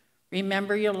grave,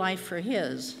 remember your life for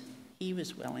his. He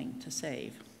was willing to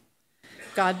save.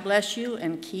 God bless you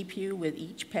and keep you with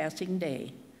each passing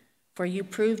day, for you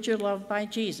proved your love by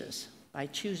Jesus by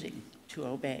choosing to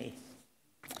obey.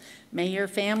 May your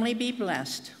family be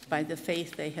blessed by the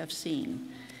faith they have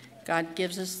seen. God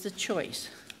gives us the choice,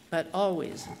 but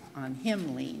always on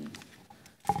him lean.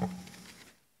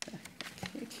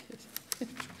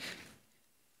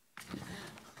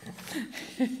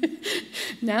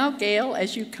 Now, Gail,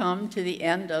 as you come to the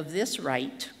end of this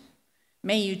rite,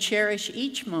 may you cherish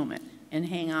each moment and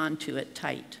hang on to it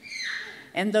tight.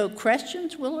 And though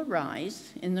questions will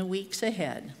arise in the weeks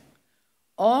ahead,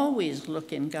 always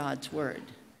look in God's word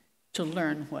to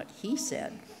learn what he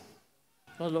said.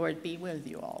 The Lord be with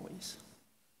you always.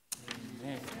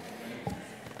 Amen.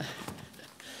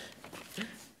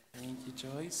 Thank you,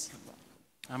 Joyce.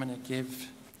 I'm going to give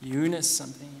Eunice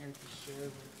something here to share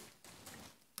with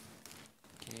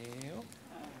Gail.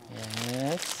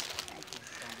 Yes.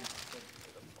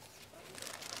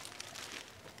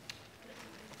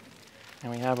 And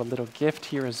we have a little gift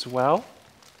here as well.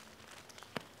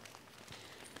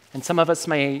 And some of us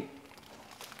may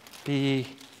be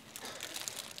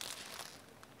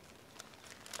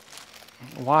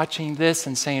watching this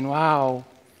and saying, wow,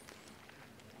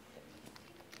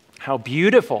 how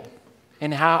beautiful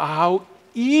and how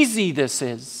easy this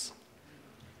is.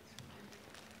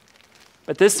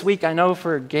 But this week, I know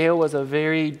for Gail was a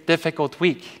very difficult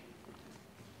week.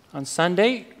 On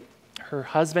Sunday, her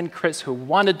husband, Chris, who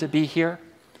wanted to be here,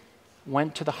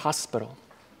 went to the hospital.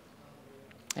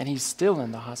 And he's still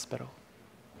in the hospital.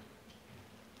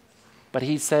 But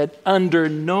he said, under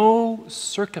no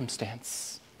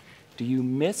circumstance do you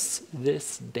miss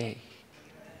this day.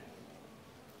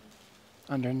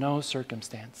 Under no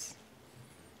circumstance.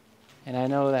 And I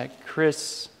know that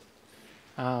Chris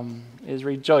is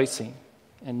rejoicing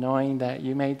in knowing that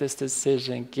you made this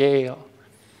decision, Gail.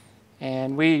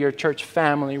 And we, your church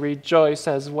family, rejoice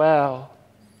as well.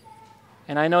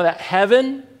 And I know that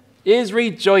heaven is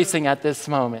rejoicing at this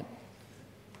moment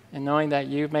in knowing that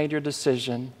you've made your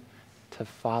decision to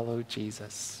follow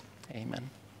Jesus. Amen.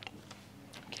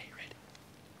 Okay, ready?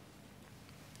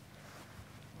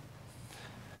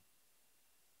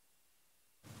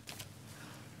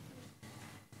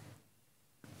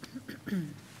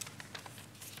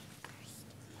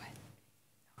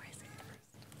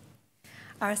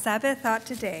 Our Sabbath thought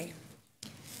today.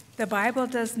 The Bible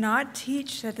does not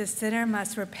teach that the sinner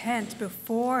must repent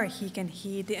before he can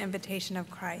heed the invitation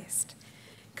of Christ.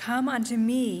 Come unto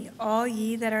me, all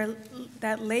ye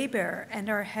that labor and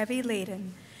are heavy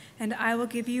laden, and I will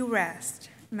give you rest.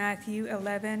 Matthew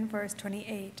 11, verse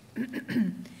 28.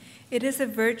 It is a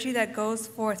virtue that goes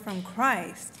forth from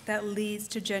Christ that leads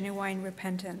to genuine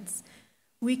repentance.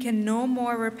 We can no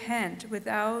more repent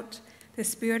without the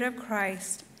Spirit of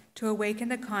Christ to awaken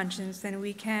the conscience than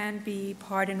we can be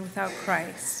pardoned without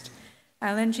Christ.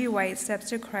 Ellen G. White, Steps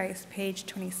to Christ, page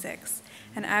 26.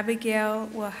 And Abigail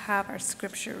will have our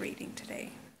scripture reading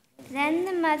today. Then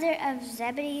the mother of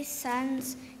Zebedee's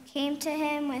sons came to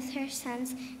him with her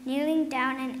sons, kneeling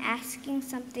down and asking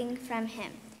something from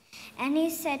him. And he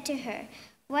said to her,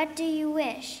 "What do you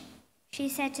wish?" She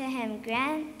said to him,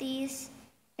 Grant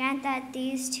that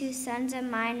these 2 sons of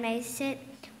mine may sit,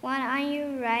 one on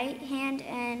your right hand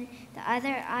and the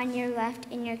other on your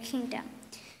left in your kingdom.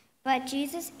 But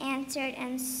Jesus answered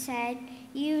and said,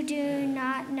 You do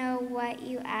not know what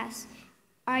you ask.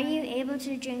 Are you able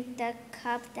to drink the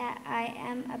cup that I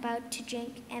am about to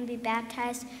drink and be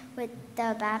baptized with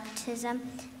the baptism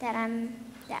that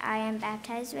I am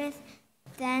baptized with?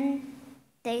 Then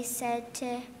they said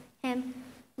to him,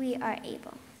 We are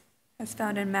able. That's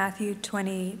found in Matthew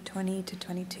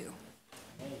 20:20-22.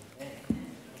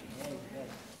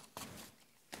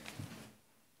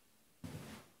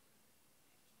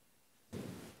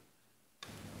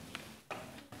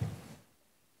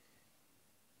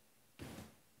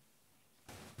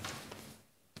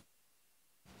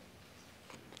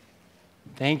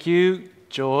 Thank you,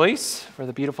 Joyce, for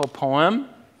the beautiful poem.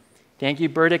 Thank you,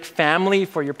 Burdick family,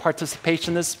 for your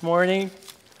participation this morning.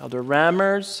 Elder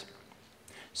Remmers,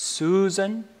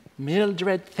 Susan,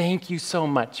 Mildred, thank you so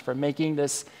much for making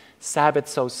this Sabbath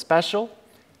so special.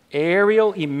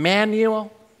 Ariel,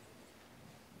 Emmanuel,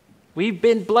 we've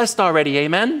been blessed already,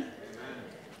 amen?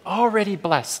 Already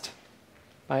blessed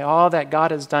by all that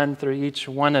God has done through each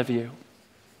one of you.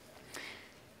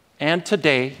 And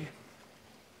today,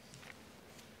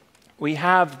 we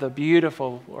had the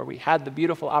beautiful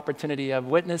opportunity of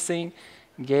witnessing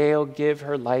Gail give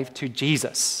her life to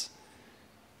Jesus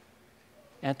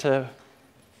and to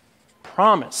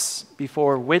promise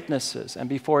before witnesses and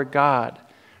before God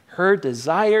her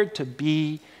desire to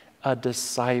be a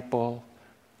disciple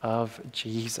of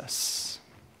Jesus.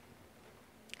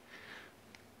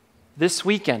 This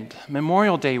weekend,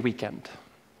 Memorial Day weekend,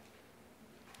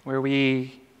 where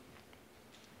we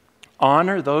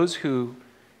honor those who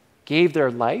gave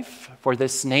their life for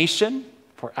this nation,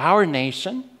 for our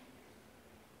nation,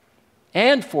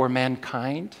 and for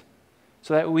mankind,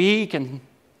 so that we can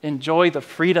enjoy the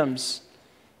freedoms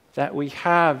that we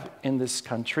have in this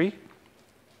country.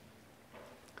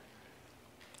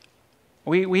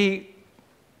 We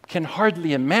can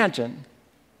hardly imagine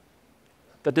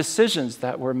the decisions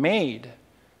that were made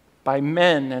by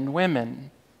men and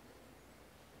women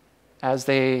as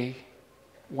they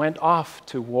went off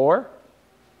to war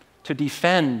to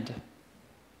defend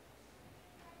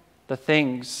the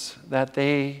things that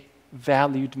they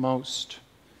valued most,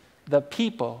 the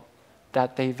people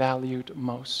that they valued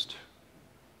most.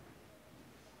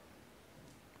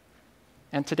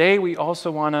 And today we also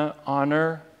want to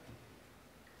honor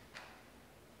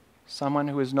someone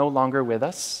who is no longer with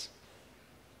us,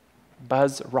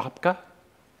 Buzz Ropka,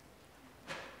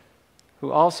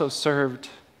 who also served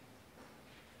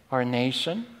our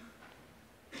nation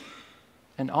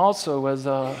and also was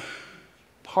a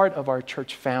part of our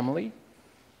church family,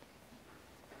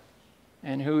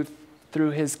 and who, through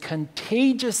his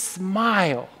contagious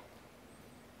smile,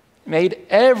 made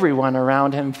everyone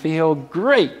around him feel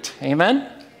great. Amen?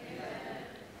 Amen.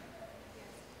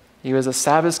 He was a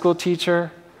Sabbath school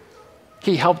teacher.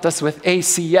 He helped us with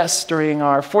ACS during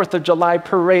our 4th of July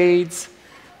parades,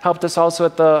 helped us also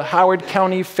at the Howard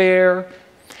County Fair.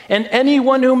 And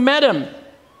anyone who met him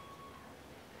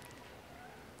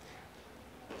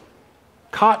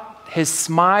caught his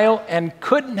smile and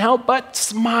couldn't help but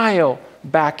smile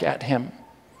back at him.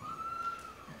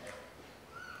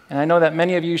 And I know that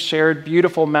many of you shared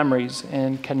beautiful memories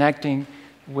in connecting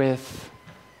with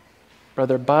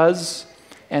Brother Buzz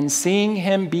and seeing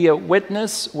him be a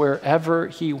witness wherever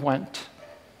he went.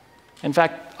 In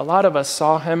fact, a lot of us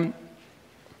saw him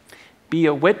be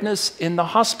a witness in the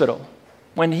hospital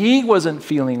when he wasn't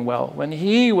feeling well, when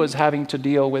he was having to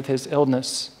deal with his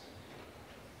illness.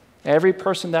 Every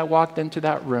person that walked into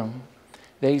that room,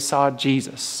 they saw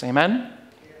Jesus. Amen?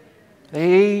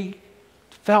 They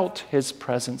felt his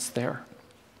presence there.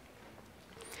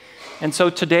 And so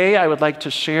today I would like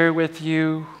to share with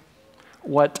you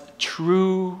what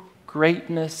true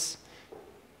greatness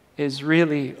is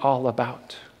really all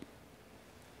about.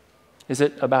 Is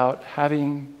it about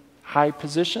having high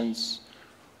positions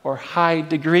or high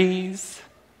degrees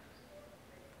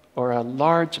or a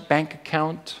large bank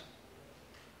account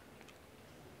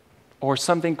or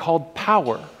something called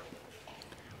power?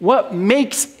 What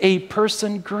makes a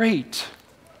person great?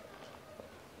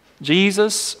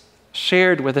 Jesus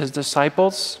shared with his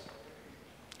disciples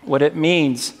what it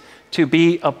means to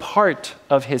be a part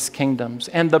of his kingdoms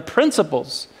and the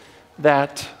principles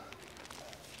that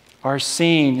are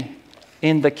seen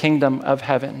in the kingdom of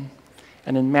heaven.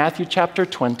 And in Matthew chapter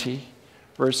 20,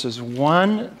 verses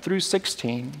 1 through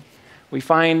 16, we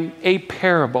find a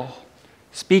parable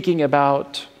speaking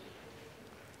about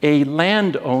a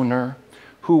landowner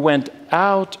who went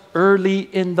out early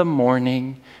in the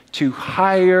morning to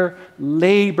hire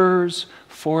laborers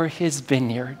for his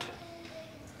vineyard.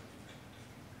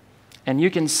 And you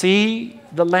can see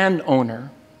the landowner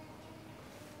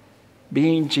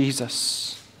being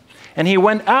Jesus. And he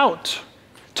went out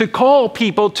to call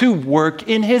people to work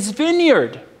in his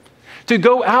vineyard, to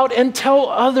go out and tell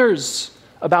others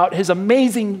about his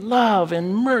amazing love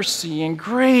and mercy and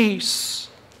grace.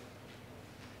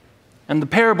 And the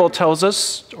parable tells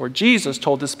us, or Jesus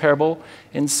told this parable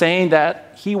in saying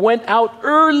that he went out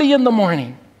early in the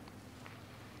morning.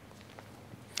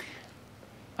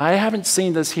 I haven't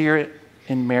seen this here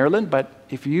in Maryland, but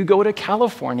if you go to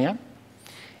California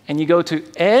and you go to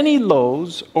any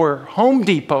Lowe's or Home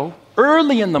Depot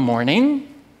early in the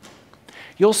morning,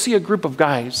 you'll see a group of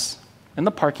guys in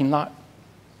the parking lot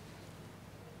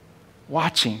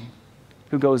watching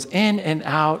who goes in and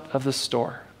out of the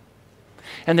store.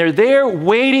 And they're there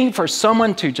waiting for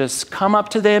someone to just come up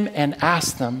to them and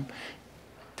ask them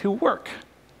to work.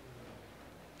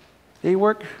 They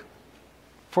work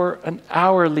for an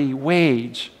hourly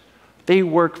wage. They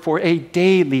work for a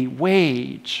daily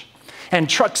wage. And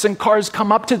trucks and cars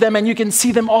come up to them, and you can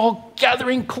see them all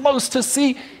gathering close to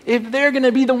see if they're going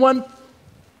to be the one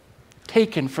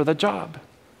taken for the job.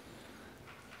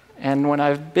 And when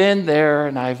I've been there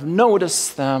and I've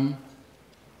noticed them,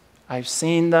 I've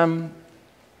seen them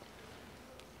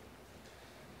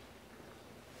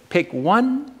pick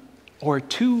one or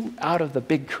two out of the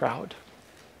big crowd.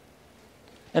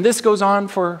 And this goes on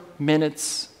for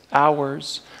minutes,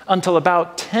 hours, until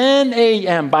about 10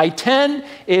 a.m. By 10,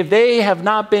 if they have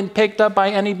not been picked up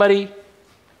by anybody,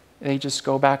 they just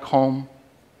go back home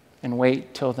and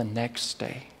wait till the next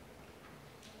day.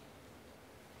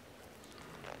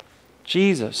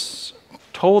 Jesus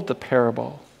told the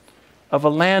parable of a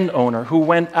landowner who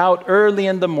went out early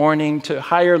in the morning to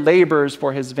hire laborers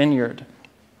for his vineyard.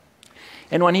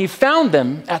 And when he found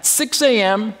them at 6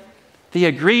 a.m., they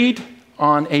agreed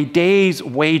on a day's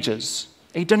wages,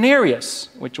 a denarius,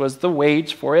 which was the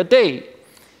wage for a day.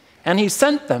 And he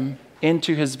sent them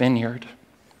into his vineyard.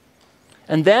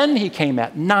 And then he came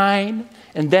at 9,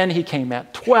 and then he came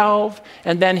at 12,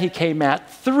 and then he came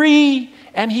at 3,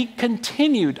 and he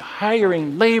continued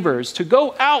hiring laborers to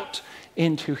go out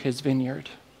into his vineyard.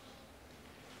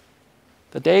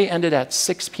 The day ended at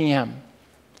 6 p.m.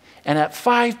 And at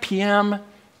 5 p.m.,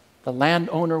 the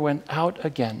landowner went out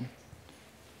again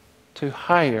to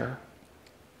hire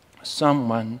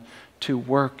someone to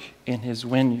work in his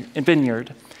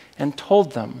vineyard and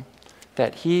told them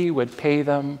that he would pay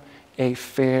them a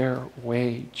fair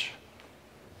wage.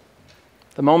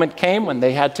 The moment came when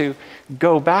they had to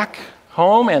go back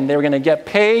home and they were going to get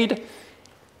paid.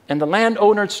 And the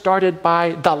landowner started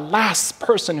by the last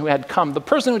person who had come, the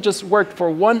person who just worked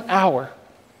for 1 hour.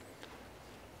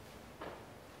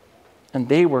 And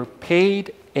they were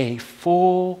paid a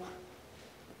full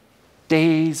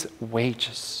day's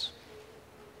wages.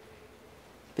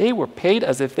 They were paid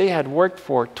as if they had worked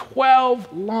for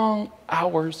 12 long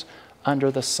hours under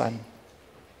the sun.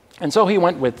 And so he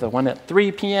went with the one at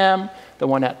 3 p.m., the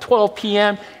one at 12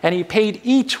 p.m., and he paid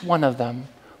each one of them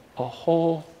a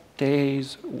whole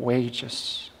day's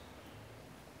wages.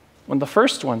 when the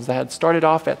first ones that had started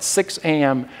off at 6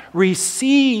 a.m.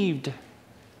 received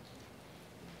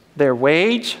their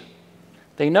wage,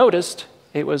 they noticed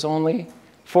it was only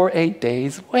for a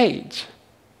day's wage.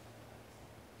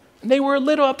 They were a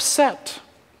little upset.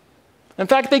 In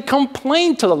fact, they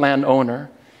complained to the landowner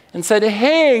and said,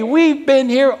 "Hey, we've been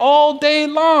here all day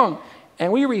long,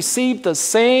 and we received the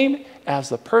same as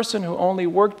the person who only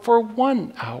worked for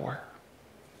 1 hour."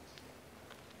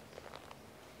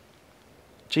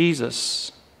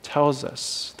 Jesus tells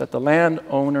us that the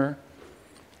landowner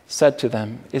said to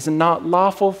them, "Is it not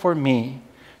lawful for me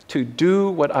to do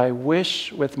what I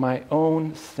wish with my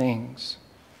own things?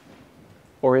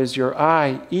 Or is your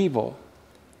eye evil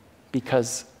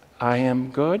because I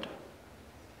am good?"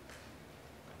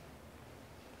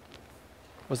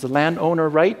 Was the landowner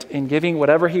right in giving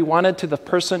whatever he wanted to the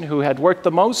person who had worked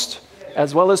the most,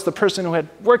 as well as the person who had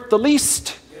worked the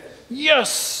least?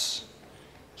 Yes.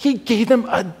 He gave them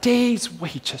a day's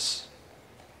wages.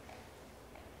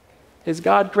 Is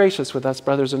God gracious with us,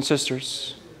 brothers and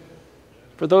sisters?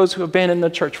 For those who have been in the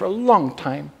church for a long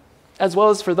time, as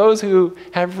well as for those who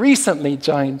have recently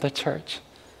joined the church,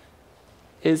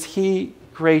 is He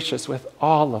gracious with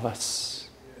all of us?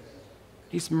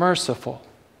 He's merciful.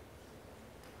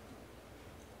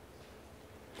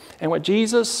 And what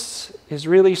Jesus is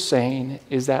really saying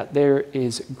is that there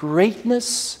is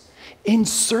greatness in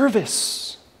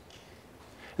service.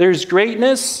 There's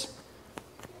greatness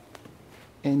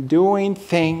in doing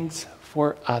things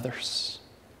for others,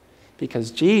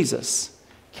 because Jesus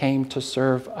came to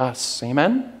serve us.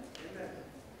 Amen?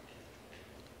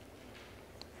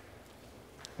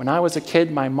 When I was a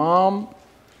kid, my mom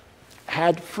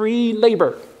had free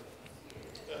labor.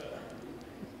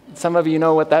 Some of you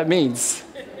know what that means.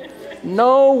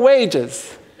 No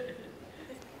wages.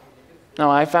 Now,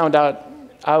 I found out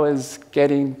I was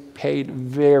getting paid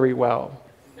very well.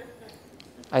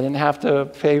 I didn't have to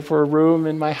pay for a room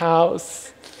in my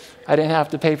house. I didn't have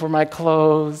to pay for my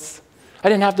clothes. I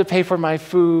didn't have to pay for my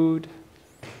food.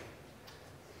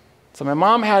 So my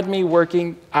mom had me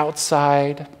working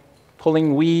outside,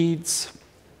 pulling weeds,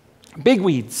 big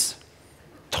weeds,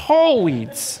 tall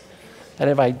weeds, that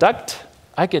if I ducked,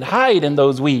 I could hide in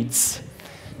those weeds.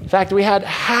 In fact, we had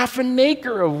half an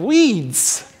acre of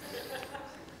weeds.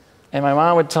 And my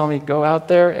mom would tell me, "Go out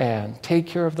there and take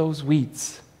care of those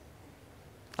weeds."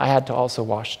 I had to also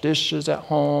wash dishes at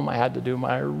home. I had to do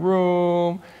my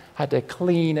room. I had to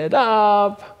clean it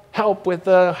up, help with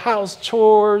the house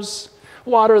chores,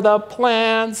 water the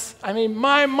plants. I mean,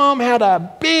 my mom had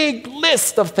a big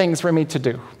list of things for me to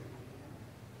do.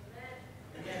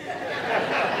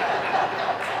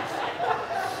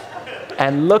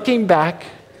 And looking back,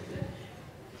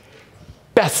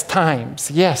 best times,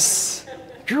 yes.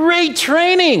 Great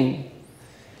training.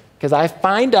 Because I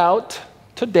find out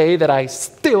today that I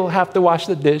still have to wash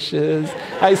the dishes.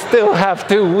 I still have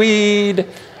to weed.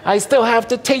 I still have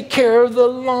to take care of the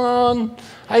lawn.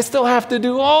 I still have to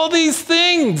do all these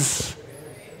things.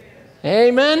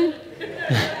 Amen?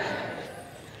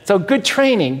 So good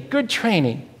training, good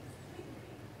training.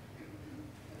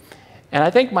 And I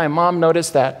think my mom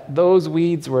noticed that those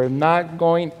weeds were not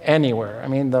going anywhere. I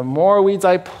mean, the more weeds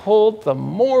I pulled, the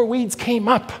more weeds came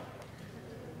up.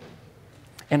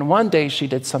 And one day she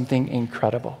did something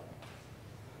incredible.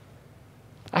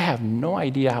 I have no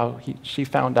idea how she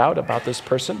found out about this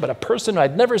person, but a person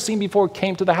I'd never seen before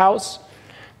came to the house.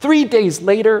 3 days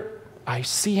later, I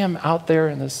see him out there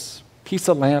in this piece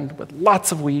of land with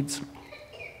lots of weeds,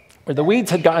 where the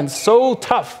weeds had gotten so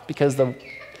tough because the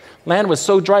land was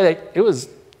so dry that it was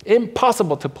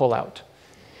impossible to pull out.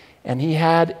 And he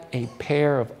had a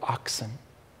pair of oxen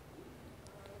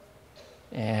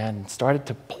and started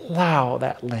to plow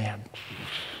that land.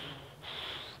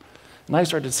 And I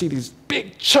started to see these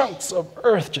big chunks of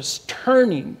earth just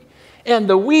turning, and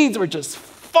the weeds were just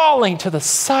falling to the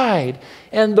side,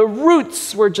 and the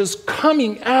roots were just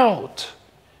coming out.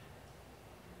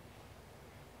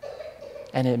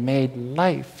 And it made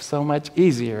life so much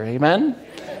easier, amen?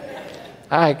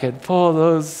 I could pull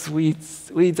those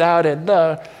weeds out and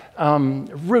the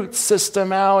root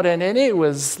system out, and it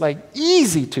was like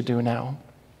easy to do now.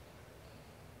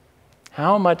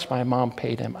 How much my mom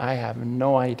paid him, I have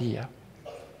no idea.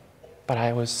 But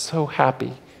I was so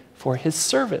happy for his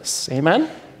service, amen?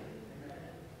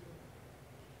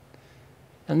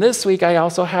 And this week I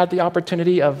also had the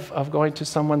opportunity of going to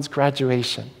someone's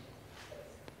graduation.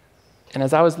 And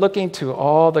as I was looking to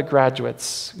all the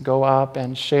graduates go up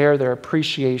and share their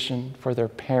appreciation for their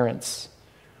parents,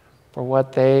 for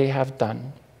what they have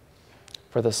done,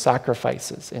 for the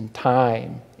sacrifices in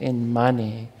time, in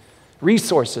money,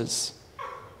 resources,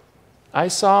 I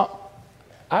saw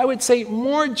I would say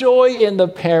more joy in the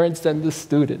parents than the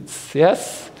students,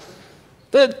 yes?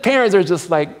 The parents are just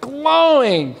like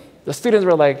glowing. The students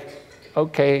were like,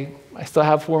 okay, I still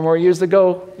have 4 more years to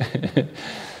go.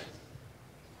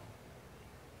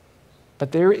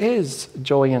 But there is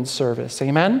joy in service,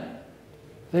 amen?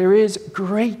 There is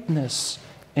greatness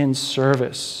in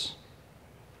service.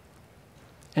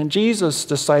 And Jesus'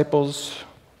 disciples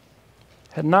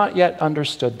had not yet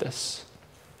understood this.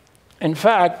 In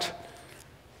fact,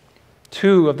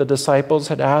 2 of the disciples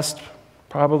had asked,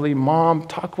 probably, Mom,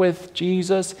 talk with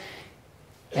Jesus,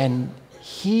 and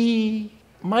he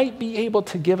might be able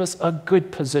to give us a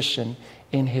good position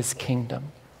in his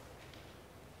kingdom.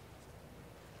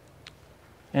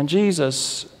 And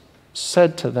Jesus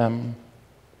said to them,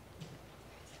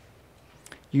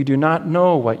 you do not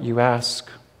know what you ask.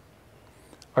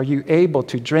 Are you able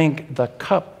to drink the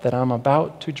cup that I'm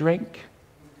about to drink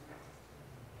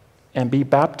and be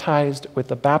baptized with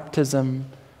the baptism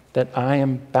that I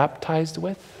am baptized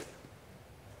with?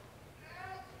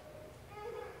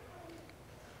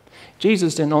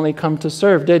 Jesus didn't only come to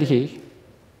serve, did he?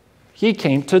 He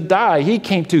came to die. He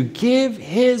came to give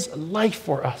his life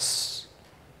for us.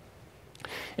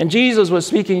 And Jesus was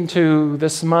speaking to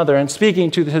this mother and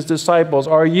speaking to his disciples.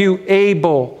 Are you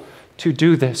able to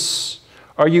do this?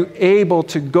 Are you able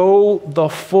to go the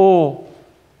full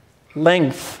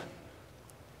length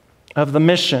of the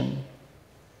mission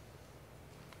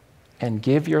and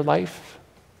give your life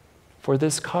for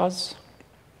this cause?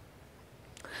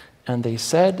 And they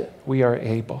said, we are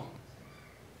able.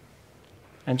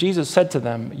 And Jesus said to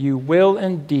them, you will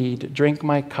indeed drink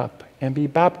my cup and be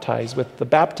baptized with the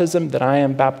baptism that I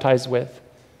am baptized with.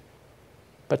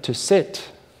 But to sit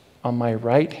on my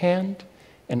right hand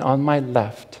and on my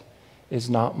left is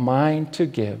not mine to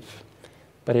give,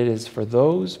 but it is for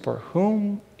those for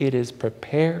whom it is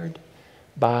prepared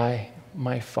by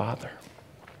my Father.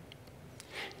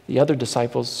 The other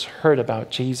disciples heard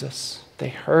about Jesus. They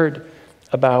heard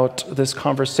about this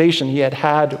conversation he had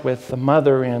had with the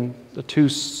mother and the 2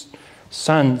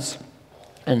 sons,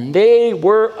 and they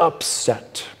were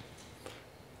upset.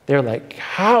 They're like,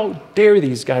 how dare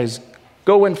these guys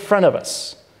go in front of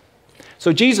us?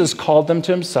 So Jesus called them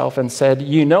to himself and said,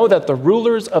 you know that the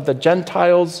rulers of the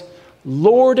Gentiles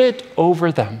lord it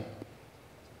over them.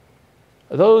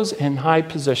 Those in high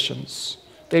positions,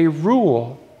 they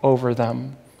rule over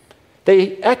them.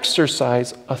 They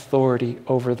exercise authority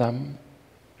over them.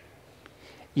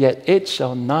 Yet it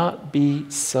shall not be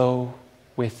so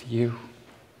with you.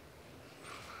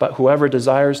 But whoever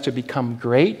desires to become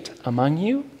great among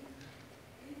you,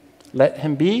 let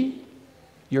him be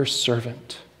your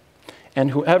servant.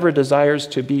 And whoever desires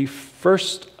to be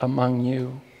first among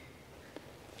you,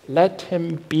 let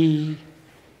him be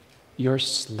your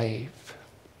slave.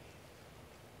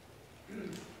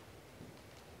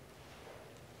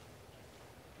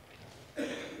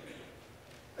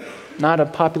 Not a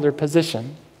popular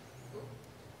position.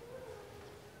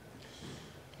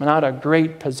 Not a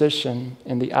great position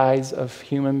in the eyes of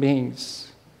human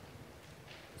beings.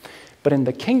 But in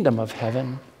the kingdom of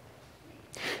heaven,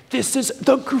 this is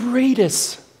the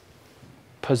greatest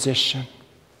position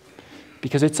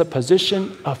because it's a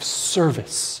position of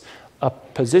service, a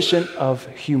position of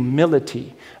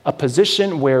humility, a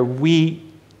position where we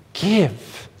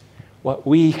give what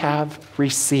we have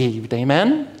received.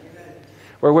 Amen?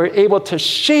 Where we're able to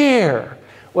share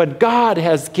what God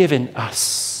has given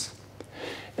us.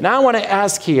 And I want to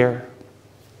ask here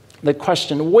the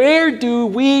question, where do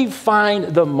we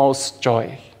find the most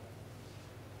joy?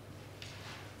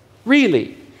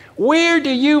 Really, where do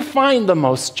you find the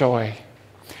most joy?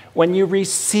 When you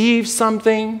receive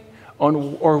something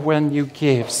or when you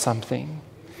give something?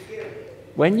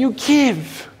 When you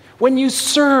give, when you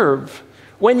serve,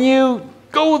 when you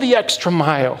go the extra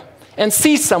mile and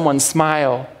see someone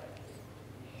smile,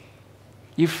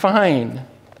 you find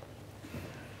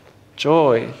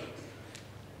joy.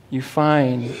 You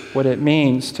find what it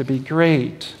means to be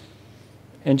great.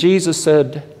 And Jesus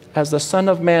said, as the Son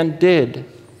of Man did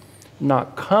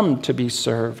not come to be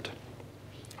served,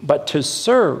 but to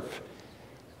serve.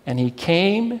 And he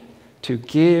came to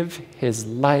give his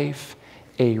life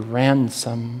a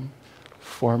ransom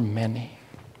for many.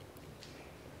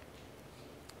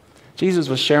 Jesus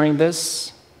was sharing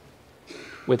this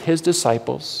with his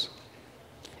disciples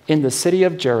in the city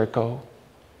of Jericho,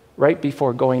 right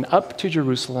before going up to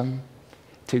Jerusalem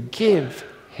to give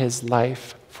his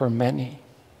life for many.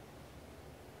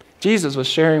 Jesus was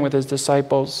sharing with his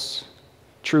disciples,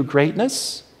 true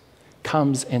greatness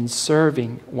comes in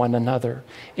serving one another,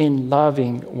 in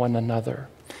loving one another.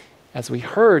 As we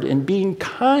heard, in being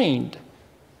kind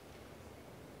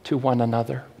to one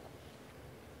another.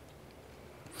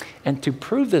 And to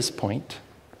prove this point,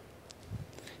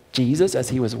 Jesus, as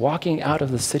he was walking out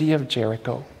of the city of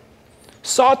Jericho,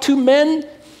 saw two men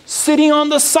sitting on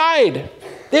the side.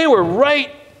 They were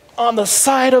right on the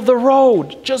side of the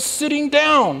road, just sitting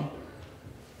down.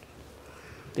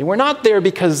 They were not there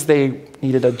because they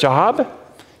needed a job.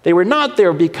 They were not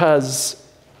there because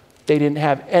they didn't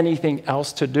have anything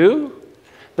else to do.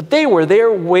 But they were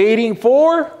there waiting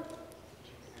for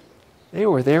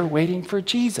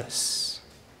Jesus.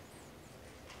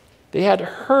 They had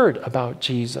heard about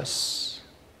Jesus.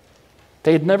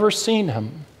 They had never seen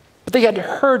him, but they had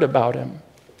heard about him.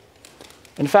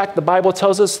 In fact, the Bible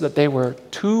tells us that they were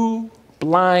two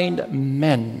blind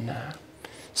men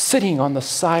sitting on the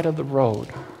side of the road.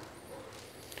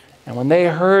 And when they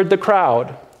heard the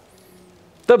crowd,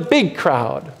 the big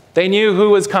crowd, they knew who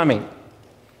was coming.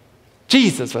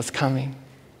 Jesus was coming.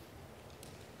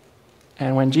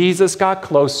 And when Jesus got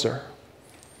closer,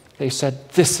 they said,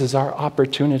 "This is our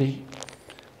opportunity."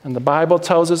 And the Bible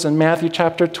tells us in Matthew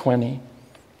chapter 20,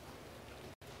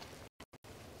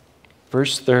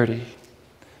 verse 30,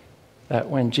 that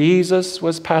when Jesus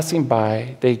was passing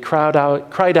by, they cried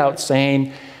out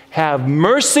saying, "Have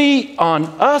mercy on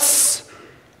us,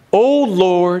 O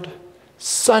Lord,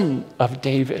 Son of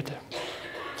David.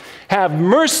 Have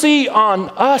mercy on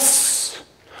us,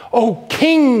 O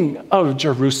King of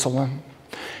Jerusalem.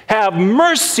 Have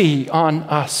mercy on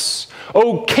us,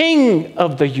 O King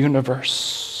of the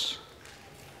universe."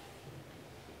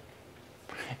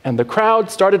 And the crowd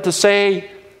started to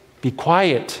say, "Be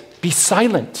quiet, be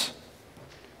silent.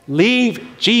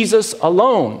 Leave Jesus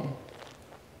alone."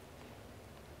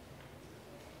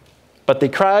 But they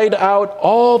cried out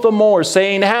all the more,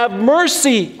 saying, "Have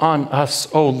mercy on us,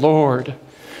 O Lord,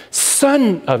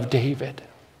 Son of David."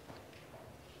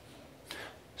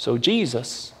 So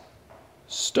Jesus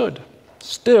stood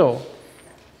still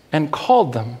and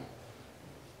called them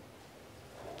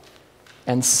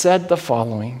and said the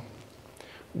following,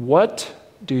 "What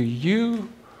do you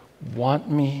want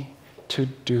me to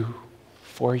do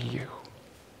for you?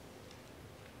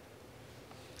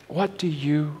 What do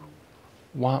you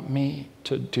want me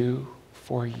to do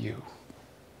for you?"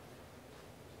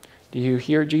 Do you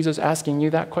hear Jesus asking you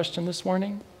that question this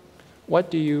morning?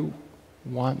 What do you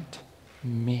want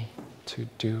me to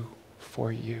do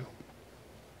for you?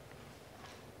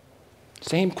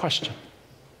 Same question.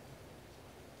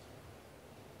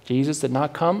 Jesus did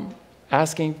not come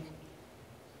asking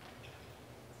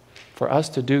for us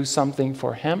to do something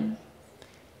for him.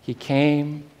 He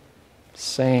came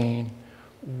saying,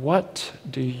 "What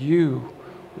do you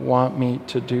want me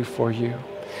to do for you?"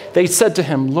 They said to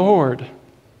him, "Lord,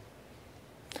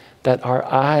 that our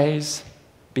eyes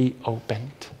be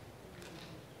opened."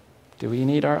 Do we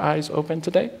need our eyes open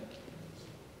today?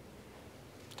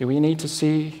 Do we need to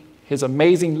see his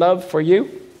amazing love for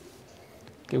you?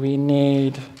 Do we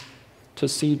need to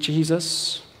see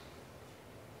Jesus?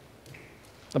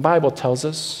 The Bible tells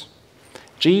us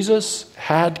Jesus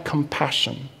had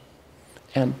compassion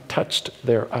and touched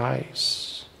their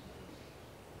eyes.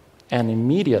 And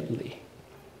immediately,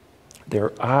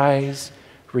 their eyes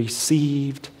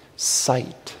received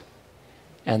sight,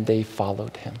 and they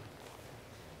followed him.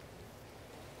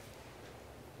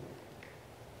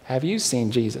 Have you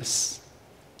seen Jesus?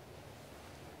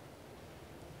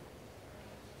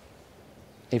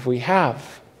 If we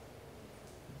have,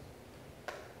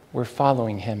 we're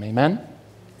following him, amen?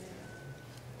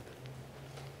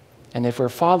 And if we're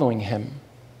following him,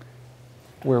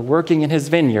 we're working in his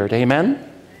vineyard,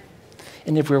 amen?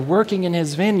 And if we're working in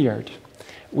his vineyard,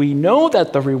 we know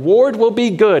that the reward will be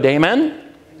good,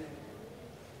 amen?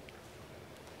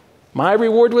 My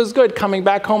reward was good coming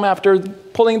back home after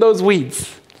pulling those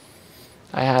weeds.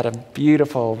 I had a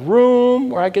beautiful room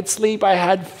where I could sleep. I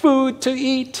had food to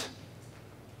eat.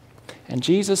 And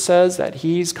Jesus says that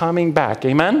he's coming back,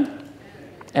 amen?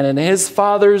 And in his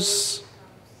Father's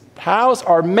house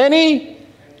are many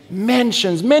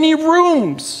mansions, many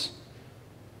rooms.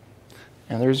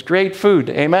 And there's great food,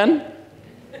 amen?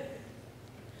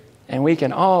 And we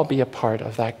can all be a part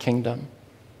of that kingdom.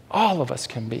 All of us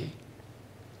can be.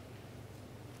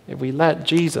 If we let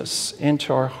Jesus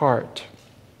into our heart,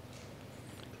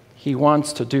 he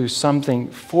wants to do something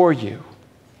for you.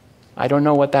 I don't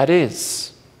know what that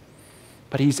is,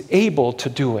 but he's able to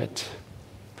do it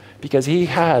because he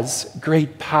has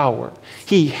great power.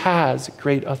 He has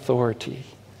great authority.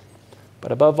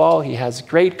 But above all, he has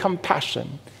great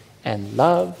compassion and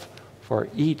love for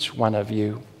each one of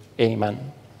you.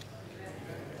 Amen.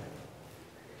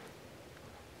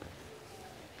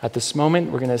 At this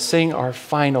moment, we're going to sing our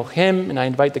final hymn, and I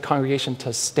invite the congregation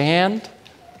to stand.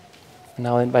 And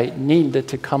I'll invite Nilde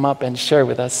to come up and share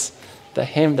with us the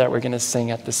hymn that we're going to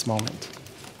sing at this moment.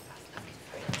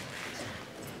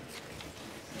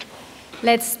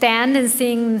 Let's stand and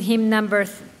sing hymn number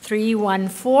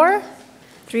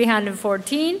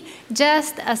 314,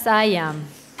 Just As I Am.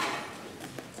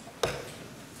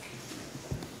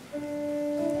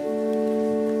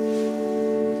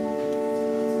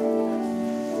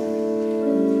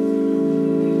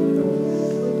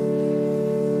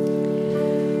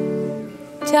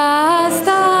 Just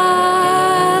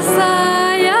as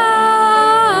I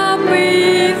am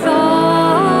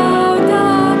without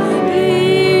a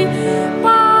plea,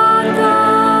 but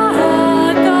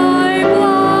that thy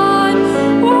blood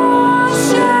was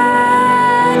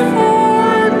shed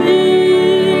for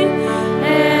me,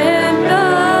 and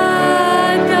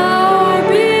that thou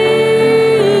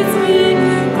bidst me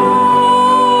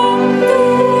come to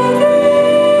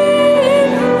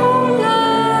thee, O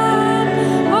Lamb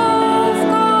of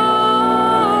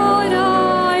God,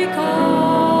 I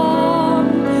come,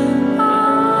 I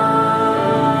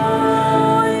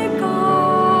come.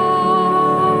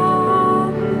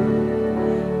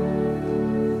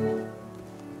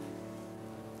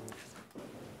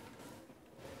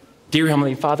 Dear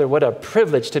Heavenly Father, what a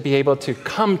privilege to be able to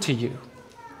come to you.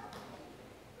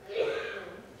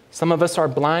 Some of us are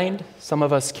blind, some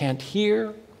of us can't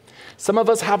hear, some of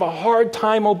us have a hard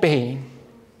time obeying.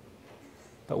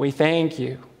 But we thank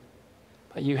you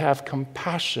that you have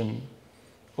compassion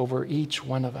over each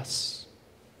one of us.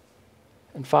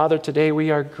 And Father, today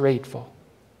we are grateful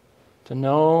to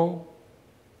know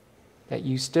that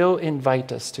you still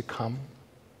invite us to come.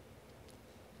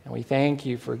 And we thank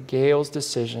you for Gail's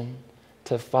decision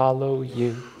to follow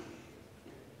you.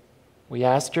 We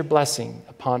ask your blessing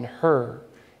upon her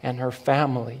and her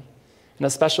family. In a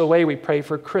special way, we pray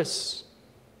for Chris,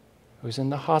 who's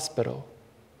in the hospital.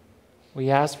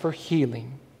 We ask for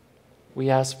healing.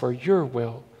 We ask for your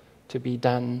will to be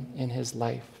done in his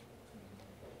life.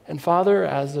 And Father,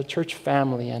 as a church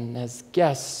family and as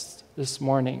guests this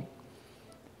morning,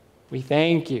 we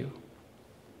thank you.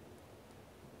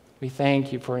 We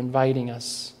thank you for inviting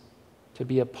us to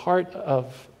be a part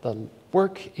of the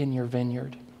work in your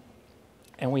vineyard.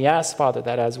 And we ask, Father,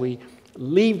 that as we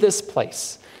leave this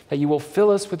place, that you will fill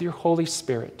us with your Holy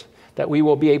Spirit, that we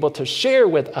will be able to share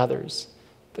with others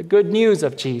the good news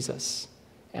of Jesus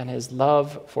and his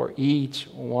love for each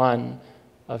one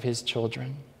of his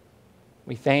children.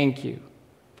 We thank you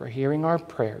for hearing our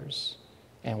prayers,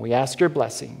 and we ask your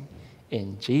blessing.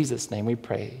 In Jesus' name we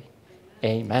pray.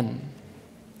 Amen.